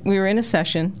in a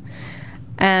session,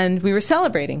 and we were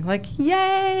celebrating, like,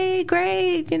 yay,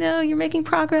 great, you're making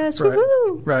progress, right.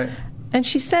 woohoo. Right. And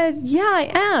she said, yeah,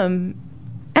 I am.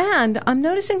 And I'm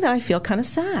noticing that I feel kind of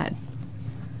sad.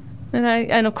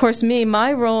 And of course,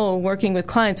 my role working with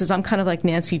clients is I'm kind of like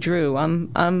Nancy Drew.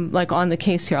 I'm like on the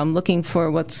case here. I'm looking for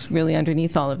what's really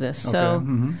underneath all of this. Okay. So,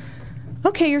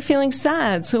 okay, you're feeling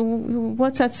sad. So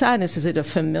what's that sadness? Is it a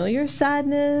familiar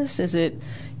sadness? Is it,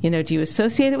 do you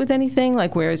associate it with anything?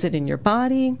 Like, where is it in your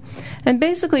body? And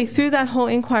basically, through that whole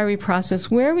inquiry process,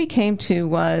 where we came to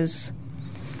was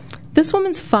this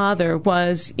woman's father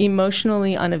was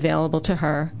emotionally unavailable to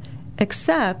her,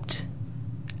 except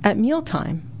at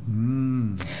mealtime.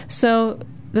 So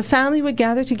the family would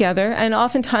gather together, and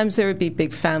oftentimes there would be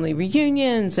big family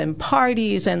reunions and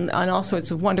parties and all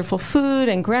sorts of wonderful food,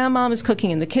 and grandmom is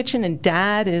cooking in the kitchen, and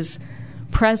dad is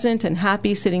present and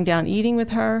happy sitting down eating with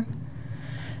her.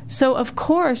 So, of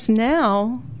course,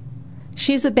 now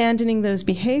she's abandoning those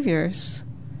behaviors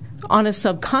on a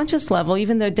subconscious level,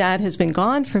 even though dad has been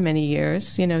gone for many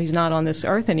years. He's not on this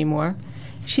earth anymore.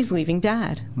 She's leaving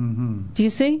dad. Do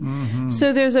you see?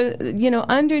 So there's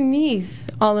underneath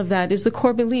all of that is the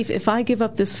core belief, if I give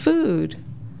up this food,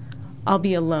 I'll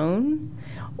be alone,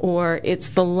 or it's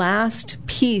the last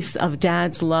piece of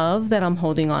dad's love that I'm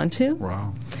holding on to.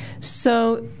 Wow.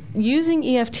 So using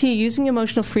EFT, using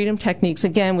emotional freedom techniques,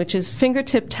 again, which is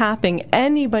fingertip tapping,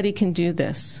 anybody can do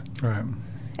this. Right.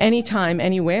 Anytime,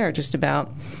 anywhere, just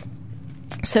about.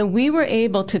 So we were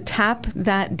able to tap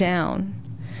that down,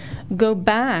 go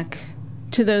back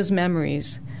to those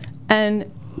memories,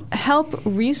 and help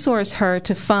resource her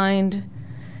to find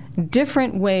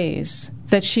different ways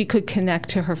that she could connect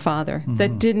to her father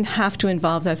that didn't have to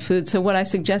involve that food. So what I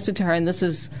suggested to her, and this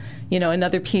is,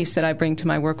 another piece that I bring to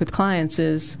my work with clients,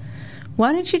 is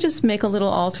why don't you just make a little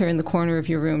altar in the corner of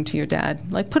your room to your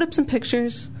dad? Like, put up some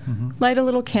pictures, light a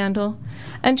little candle,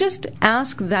 and just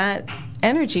ask that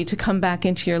energy to come back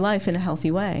into your life in a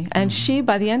healthy way. And she,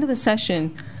 by the end of the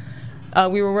session,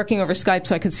 we were working over Skype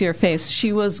so I could see her face.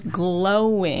 She was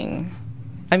glowing.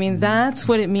 I mean, that's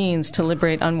what it means to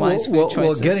liberate unwise food choices.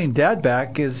 Well, getting dad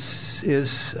back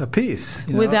is a piece.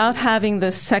 Without having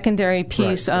the secondary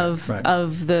piece of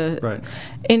the... Right.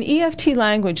 In EFT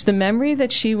language, the memory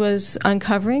that she was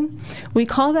uncovering, we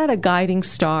call that a guiding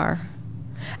star.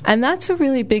 And that's a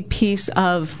really big piece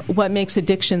of what makes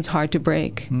addictions hard to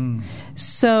break.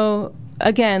 So,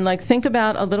 again, like, think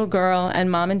about a little girl and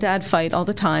mom and dad fight all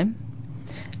the time.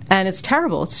 And it's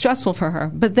terrible. It's stressful for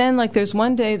her. But then, like, there's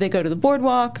one day they go to the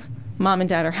boardwalk. Mom and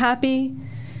dad are happy.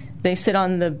 They sit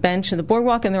on the bench of the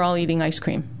boardwalk, and they're all eating ice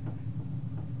cream.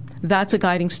 That's a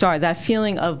guiding star. That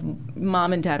feeling of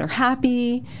mom and dad are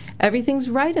happy. Everything's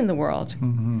right in the world.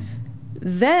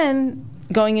 Then,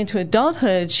 going into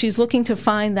adulthood, she's looking to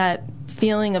find that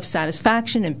feeling of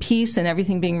satisfaction and peace and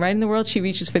everything being right in the world. She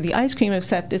reaches for the ice cream,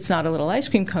 except it's not a little ice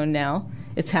cream cone now.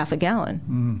 it's half a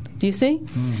gallon. Do you see?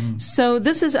 So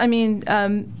this is,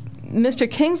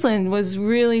 Mr. Kingsland was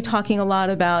really talking a lot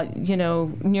about,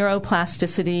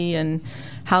 neuroplasticity and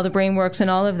how the brain works and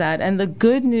all of that. And the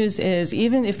good news is,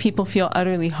 even if people feel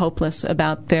utterly hopeless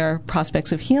about their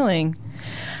prospects of healing,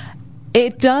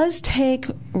 it does take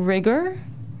rigor.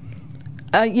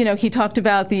 He talked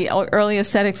about the early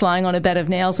ascetics lying on a bed of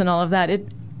nails and all of that.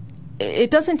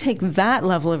 It doesn't take that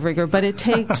level of rigor, but it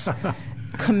takes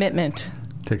commitment.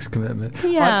 Takes commitment.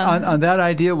 Yeah. On that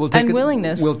idea,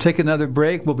 willingness. We'll take another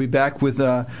break. We'll be back with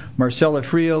Marcella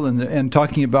Friel and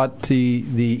talking about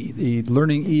the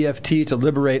learning EFT to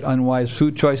liberate unwise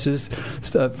food choices.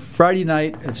 Friday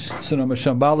night at Sonoma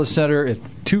Shambhala Center at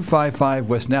 255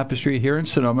 West Napa Street here in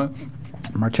Sonoma.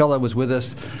 Marcella was with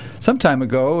us some time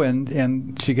ago,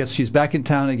 and she's back in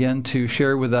town again to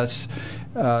share with us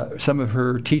some of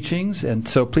her teachings. And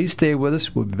so please stay with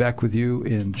us. We'll be back with you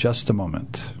in just a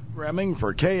moment. Programming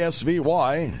for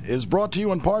KSVY is brought to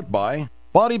you in part by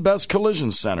Body Best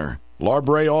Collision Center,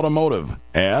 Larbre Automotive,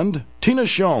 and Tina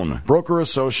Schoen, Broker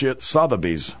Associate,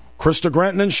 Sotheby's, Krista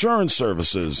Granton Insurance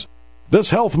Services. This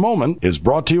health moment is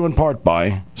brought to you in part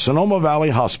by Sonoma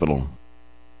Valley Hospital.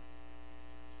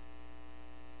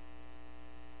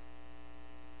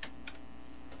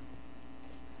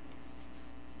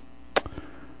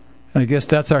 I guess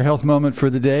that's our health moment for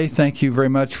the day. Thank you very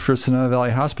much for Sonoma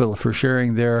Valley Hospital for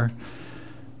sharing their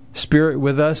spirit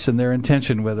with us and their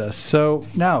intention with us. So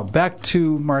now back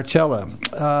to Marcella.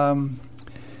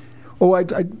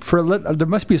 There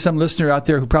must be some listener out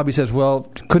there who probably says, "Well,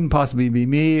 couldn't possibly be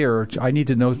me," or "I need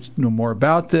to know more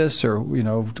about this," or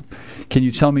 "Can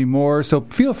you tell me more?" So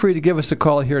feel free to give us a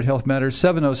call here at Health Matters,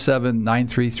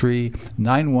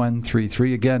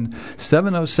 707-933-9133. Again,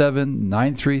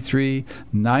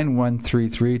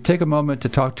 707-933-9133. Take a moment to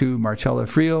talk to Marcella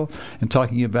Friel and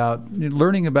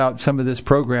learning about some of this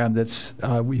program that's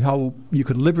how you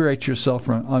could liberate yourself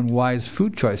from unwise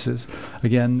food choices.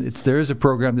 Again, there is a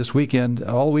program this weekend.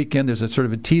 All weekend, there's a sort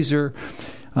of a teaser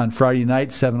on Friday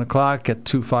night, 7 o'clock at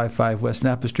 255 West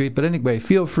Napa Street. But anyway,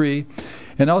 feel free.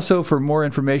 And also, for more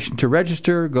information to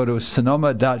register, go to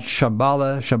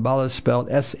sonoma.shambhala. Shambhala is spelled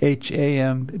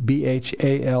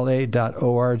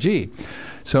SHAMBHALA.org.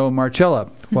 So, Marcella,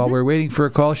 while we're waiting for a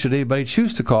call, should anybody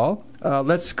choose to call,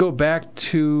 let's go back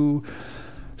to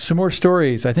some more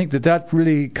stories. I think that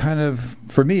really kind of,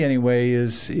 for me anyway,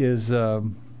 is the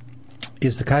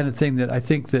kind of thing that I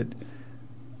think that,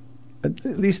 at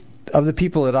least of the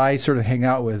people that I sort of hang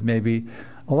out with, maybe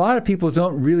a lot of people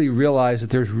don't really realize that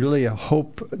there's really a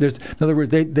hope. In other words,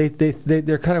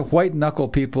 they're kind of white knuckle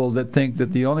people that think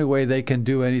that the only way they can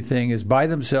do anything is by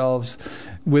themselves,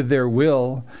 with their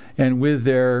will and with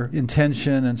their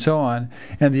intention and so on.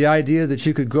 And the idea that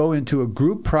you could go into a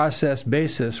group process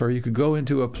basis, or you could go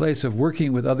into a place of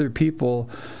working with other people,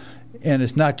 and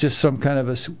it's not just some kind of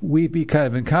a weepy kind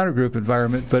of encounter group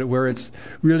environment, but where it's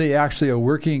really actually a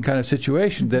working kind of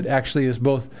situation that actually is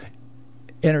both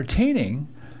entertaining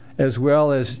as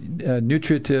well as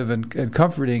nutritive and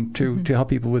comforting to help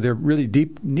people with their really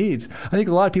deep needs. I think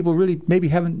a lot of people really maybe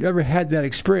haven't ever had that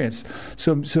experience.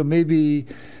 So maybe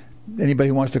anybody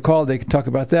who wants to call, they can talk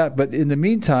about that. But in the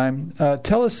meantime,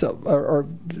 tell us or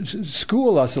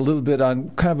school us a little bit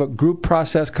on kind of a group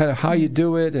process, kind of how you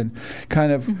do it, and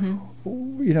kind of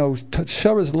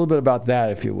show us a little bit about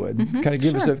that, if you would. Kind of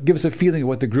give us a feeling of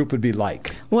what the group would be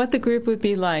like. What the group would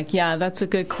be like? Yeah, that's a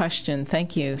good question.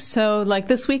 Thank you. So, like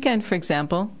this weekend, for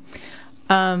example,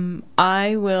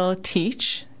 I will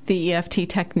teach the EFT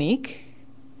technique.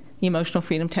 Emotional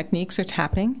freedom techniques, or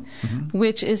tapping,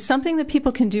 which is something that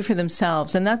people can do for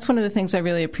themselves. And that's one of the things I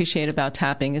really appreciate about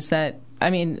tapping is that,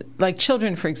 like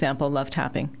children, for example, love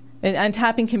tapping. And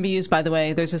tapping can be used, by the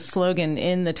way, there's a slogan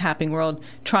in the tapping world,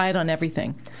 try it on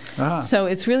everything. So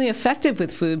it's really effective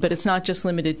with food, but it's not just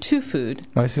limited to food.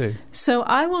 I see. So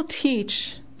I will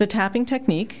teach the tapping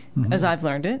technique as I've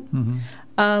learned it.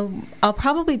 I'll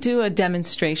probably do a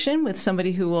demonstration with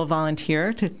somebody who will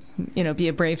volunteer to, be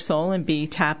a brave soul and be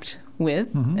tapped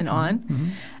with and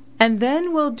on. And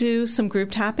then we'll do some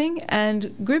group tapping.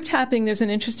 And group tapping, there's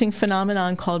an interesting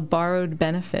phenomenon called borrowed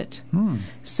benefit.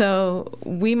 So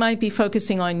we might be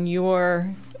focusing on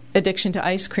your addiction to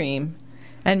ice cream,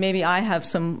 and maybe I have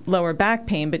some lower back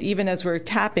pain, but even as we're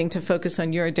tapping to focus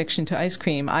on your addiction to ice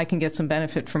cream, I can get some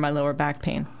benefit from my lower back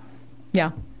pain.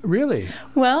 Yeah. Really?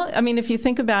 Well, if you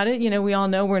think about it, we all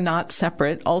know we're not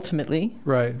separate ultimately.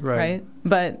 Right.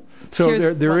 But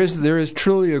so there is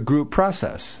truly a group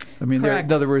process. In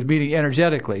other words, meeting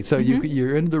energetically. So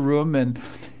you're in the room, and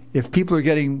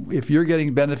if you're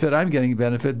getting benefit, I'm getting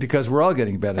benefit because we're all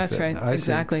getting benefit. That's right. I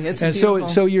Exactly. see. It's and beautiful.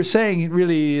 so you're saying,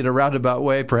 really, in a roundabout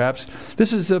way, perhaps,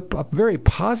 this is a very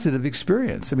positive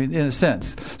experience. I mean, in a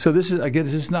sense. So this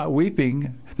is not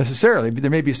weeping necessarily. There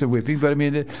may be some weeping, but I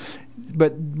mean,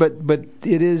 but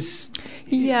it is.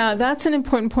 Yeah, that's an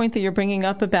important point that you're bringing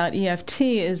up about EFT.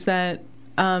 Is that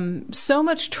so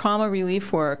much trauma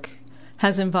relief work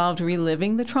has involved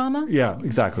reliving the trauma. Yeah,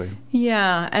 exactly.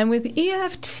 Yeah, and with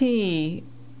EFT,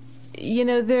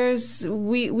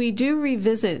 we do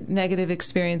revisit negative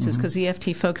experiences because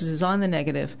EFT focuses on the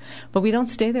negative, but we don't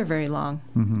stay there very long.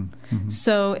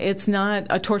 So it's not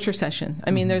a torture session. I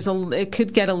mean, it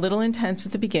could get a little intense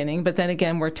at the beginning, but then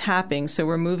again, we're tapping, so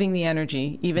we're moving the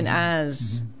energy even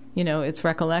as it's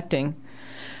recollecting.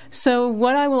 So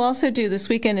what I will also do this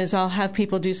weekend is I'll have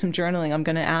people do some journaling. I'm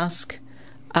going to ask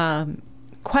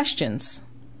questions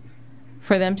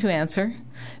for them to answer,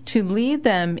 to lead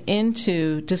them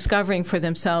into discovering for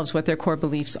themselves what their core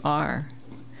beliefs are.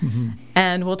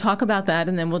 And we'll talk about that,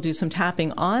 and then we'll do some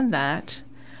tapping on that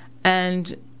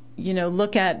and,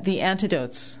 look at the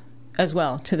antidotes as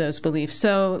well to those beliefs.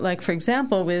 So, like, for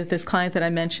example, with this client that I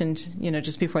mentioned,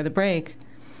 just before the break,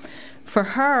 for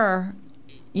her,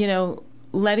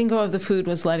 letting go of the food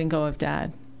was letting go of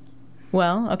Dad.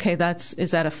 Well, okay,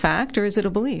 is that a fact or is it a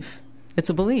belief? It's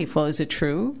a belief. Well, is it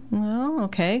true? Well,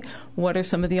 okay. What are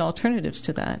some of the alternatives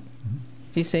to that?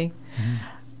 Do you see?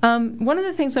 One of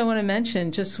the things I want to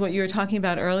mention, just what you were talking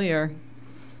about earlier,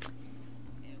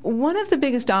 one of the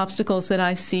biggest obstacles that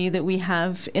I see that we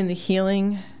have in the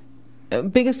healing,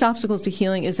 biggest obstacles to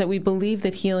healing is that we believe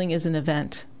that healing is an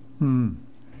event.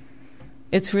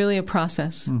 It's really a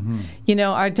process.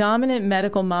 Our dominant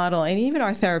medical model and even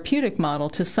our therapeutic model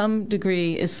to some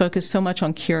degree is focused so much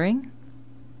on curing.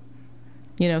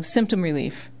 Symptom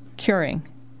relief, curing.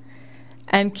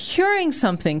 And curing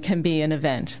something can be an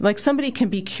event. Like somebody can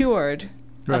be cured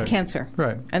of cancer.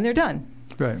 Right. And they're done.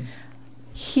 Right.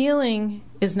 Healing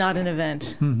is not an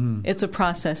event. It's a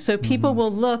process. So people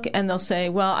will look and they'll say,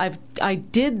 well, I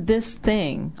did this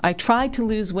thing. I tried to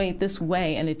lose weight this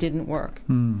way and it didn't work.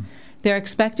 They're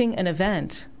expecting an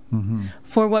event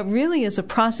for what really is a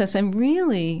process and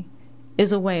really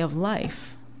is a way of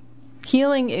life.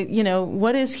 Healing,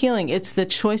 what is healing? It's the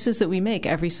choices that we make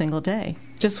every single day.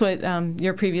 Just what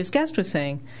your previous guest was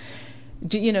saying.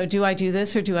 Do I do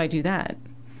this or do I do that?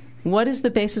 What is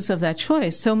the basis of that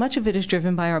choice? So much of it is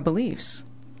driven by our beliefs.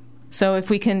 So if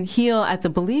we can heal at the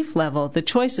belief level, the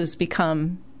choices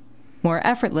become more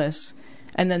effortless,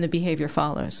 and then the behavior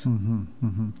follows.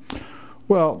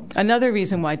 Well, another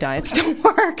reason why diets don't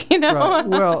work, Right.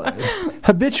 Well,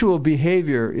 habitual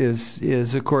behavior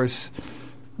is of course.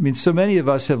 I mean, so many of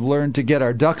us have learned to get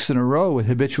our ducks in a row with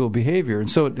habitual behavior. And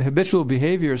so habitual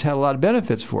behavior has had a lot of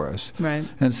benefits for us. Right.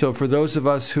 And so for those of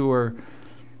us who are,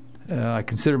 I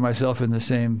consider myself in the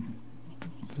same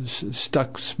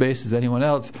stuck space as anyone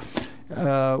else,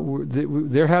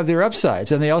 they have their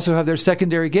upsides and they also have their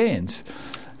secondary gains.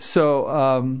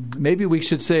 So maybe we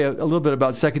should say a little bit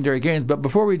about secondary gains. But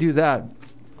before we do that,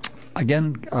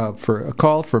 again, for a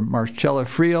call from Marcella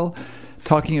Friel,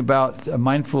 talking about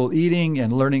mindful eating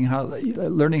and learning how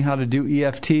to do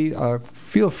EFT,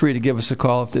 feel free to give us a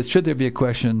call. Should there be a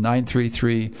question,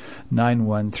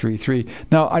 933-9133.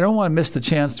 Now, I don't want to miss the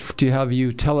chance to have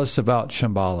you tell us about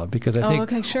Shambhala, because I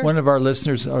think one of our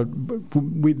listeners,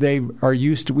 we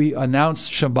announce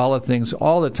Shambhala things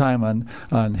all the time on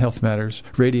Health Matters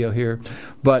Radio here,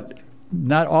 but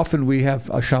not often we have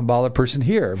a Shambhala person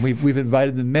here. We've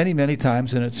invited them many, many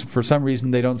times, and it's for some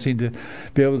reason they don't seem to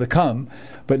be able to come.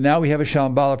 But now we have a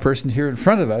Shambhala person here in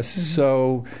front of us.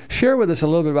 So share with us a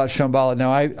little bit about Shambhala.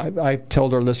 Now, I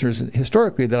told our listeners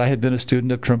historically that I had been a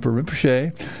student of Trungpa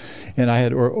Rinpoche, and I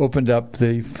had opened up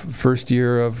the first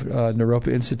year of Naropa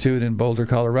Institute in Boulder,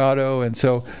 Colorado. And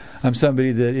so I'm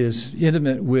somebody that is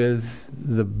intimate with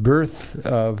the birth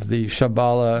of the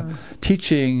Shambhala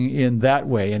teaching in that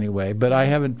way anyway, but I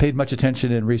haven't paid much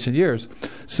attention in recent years.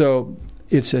 So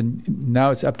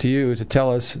now it's up to you to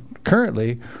tell us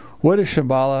currently, what is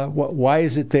Shambhala? Why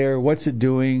is it there? What's it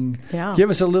doing? Yeah.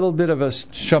 Give us a little bit of a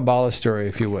Shambhala story,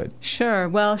 if you would. Sure.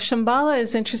 Well, Shambhala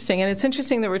is interesting, and it's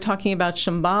interesting that we're talking about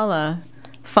Shambhala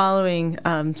following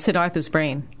Siddhartha's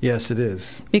brain. Yes, it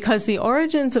is. Because the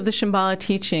origins of the Shambhala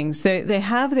teachings, they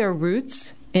have their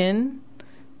roots in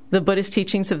the Buddhist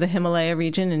teachings of the Himalaya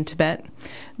region in Tibet.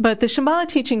 But the Shambhala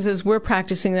teachings, as we're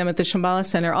practicing them at the Shambhala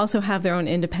Center, also have their own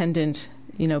independent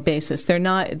basis. They're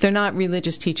not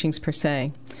religious teachings per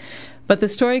se. But the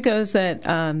story goes that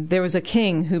there was a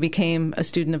king who became a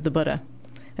student of the Buddha.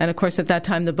 And of course, at that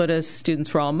time, the Buddha's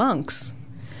students were all monks.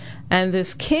 And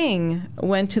this king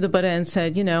went to the Buddha and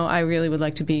said, I really would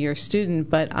like to be your student,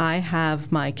 but I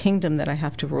have my kingdom that I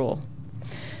have to rule.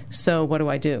 So what do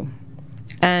I do?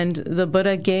 And the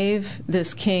Buddha gave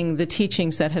this king the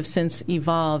teachings that have since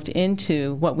evolved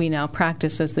into what we now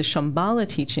practice as the Shambhala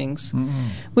teachings,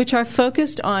 which are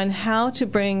focused on how to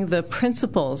bring the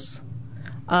principles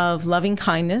of loving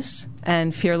kindness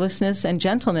and fearlessness and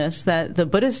gentleness that the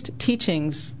Buddhist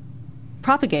teachings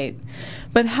propagate,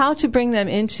 but how to bring them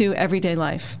into everyday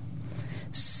life.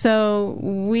 So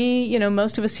we,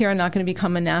 most of us here are not going to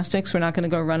become monastics. We're not going to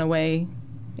go run away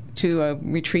to a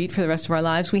retreat for the rest of our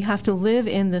lives. We have to live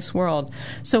in this world.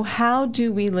 So how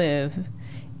do we live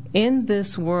in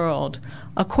this world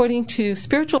according to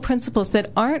spiritual principles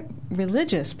that aren't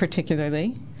religious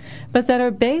particularly, but that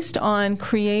are based on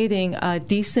creating a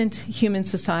decent human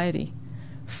society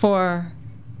for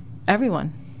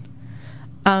everyone?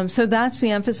 So that's the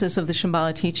emphasis of the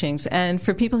Shambhala teachings. And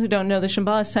for people who don't know, the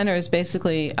Shambhala Center is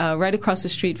basically right across the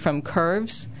street from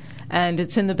Curves, and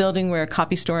it's in the building where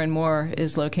Copy Store and More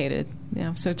is located.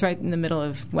 So it's right in the middle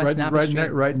of West Napa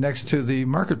Street. Right next to the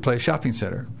Marketplace Shopping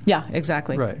Center. Yeah,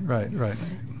 exactly. Right.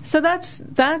 So that's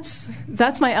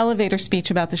my elevator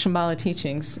speech about the Shambhala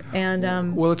teachings,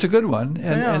 and well, it's a good one,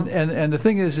 and the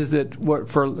thing is that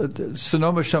for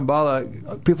Sonoma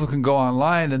Shambhala, people can go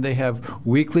online and they have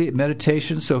weekly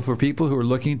meditation. So for people who are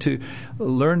looking to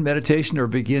learn meditation or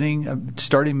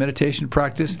starting meditation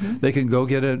practice, they can go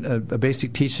get a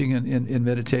basic teaching in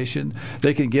meditation.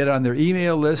 They can get on their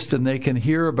email list and they can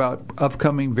hear about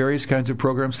upcoming various kinds of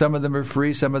programs. Some of them are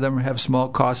free, some of them have small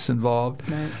costs involved,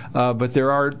 but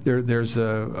there's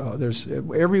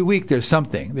every week there's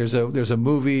something. There's a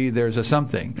movie. There's a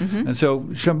something. And so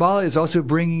Shambhala is also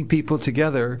bringing people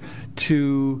together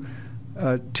to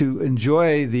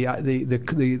enjoy the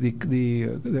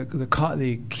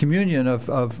communion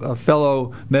of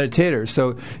fellow meditators.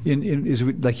 So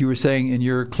like you were saying in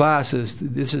your classes,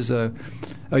 this is a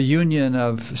union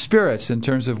of spirits in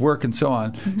terms of work and so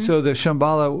on. So the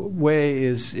Shambhala way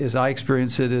is, as I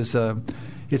experience it, is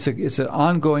it's an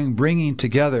ongoing bringing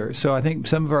together. So I think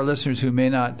some of our listeners who may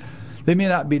not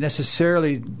be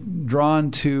necessarily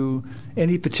drawn to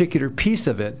any particular piece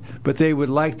of it, but they would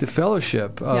like the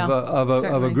fellowship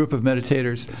of a group of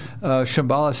meditators.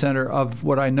 Shambhala Center, of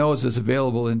what I know is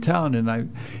available in town,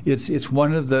 and it's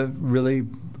one of the really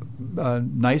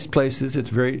nice places.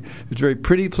 It's a very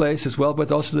pretty place as well,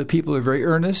 but also the people are very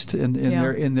earnest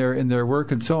in their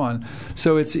work and so on.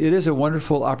 So it is a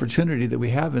wonderful opportunity that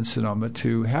we have in Sonoma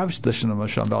to have the Sonoma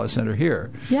Shambhala Center here.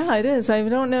 Yeah, it is. I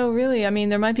don't know really. I mean,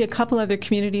 there might be a couple other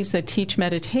communities that teach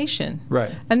meditation.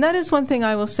 Right. And that is one thing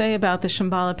I will say about the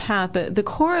Shambhala Path. The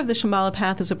core of the Shambhala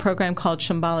Path is a program called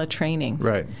Shambhala Training.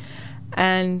 Right.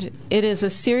 And it is a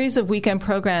series of weekend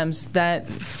programs that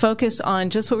focus on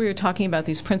just what we were talking about,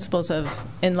 these principles of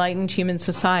enlightened human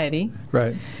society.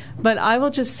 Right. But I will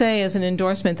just say as an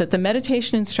endorsement that the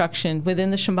meditation instruction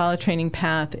within the Shambhala Training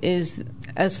Path is,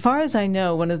 as far as I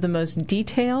know, one of the most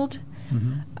detailed,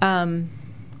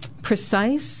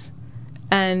 precise,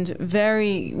 and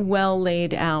very well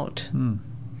laid out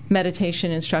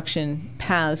meditation instruction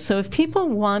paths. So if people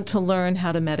want to learn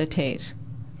how to meditate,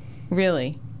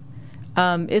 really,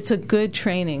 it's a good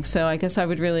training, so I guess I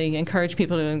would really encourage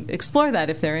people to explore that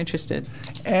if they're interested.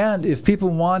 And if people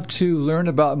want to learn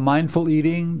about mindful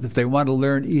eating, if they want to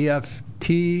learn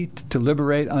EFT to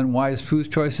liberate unwise food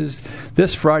choices,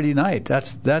 this Friday night,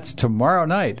 that's tomorrow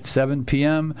night, 7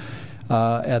 p.m.,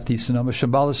 at the Sonoma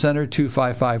Shambhala Center,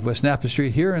 255 West Napa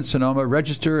Street here in Sonoma.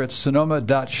 Register at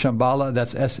sonoma.shambhala,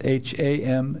 that's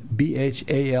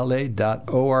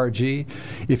SHAMBHALA.org.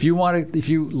 If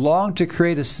you long to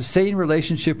create a sane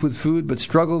relationship with food but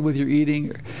struggle with your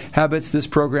eating habits, this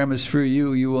program is for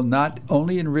you. You will not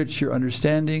only enrich your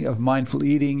understanding of mindful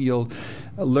eating, you'll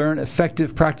learn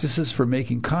effective practices for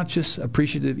making conscious,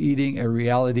 appreciative eating a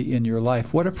reality in your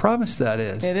life. What a promise that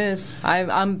is. It is.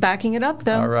 I'm backing it up,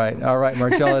 though. All right,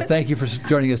 Marcella, thank you for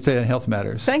joining us today on Health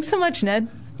Matters. Thanks so much, Ned.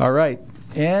 All right.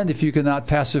 And if you cannot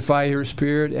pacify your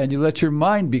spirit and you let your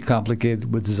mind be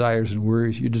complicated with desires and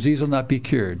worries, your disease will not be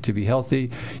cured. To be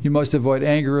healthy, you must avoid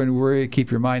anger and worry,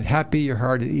 keep your mind happy, your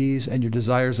heart at ease, and your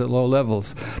desires at low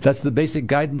levels. That's the basic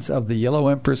guidance of the Yellow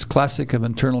Empress Classic of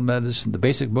Internal Medicine, the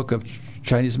basic book of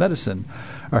Chinese medicine.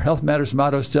 Our Health Matters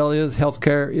motto still is,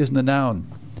 healthcare isn't a noun,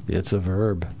 it's a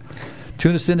verb.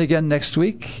 Tune us in again next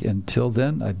week. Until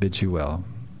then, I bid you well.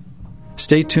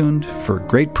 Stay tuned for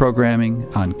great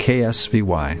programming on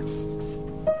KSVY.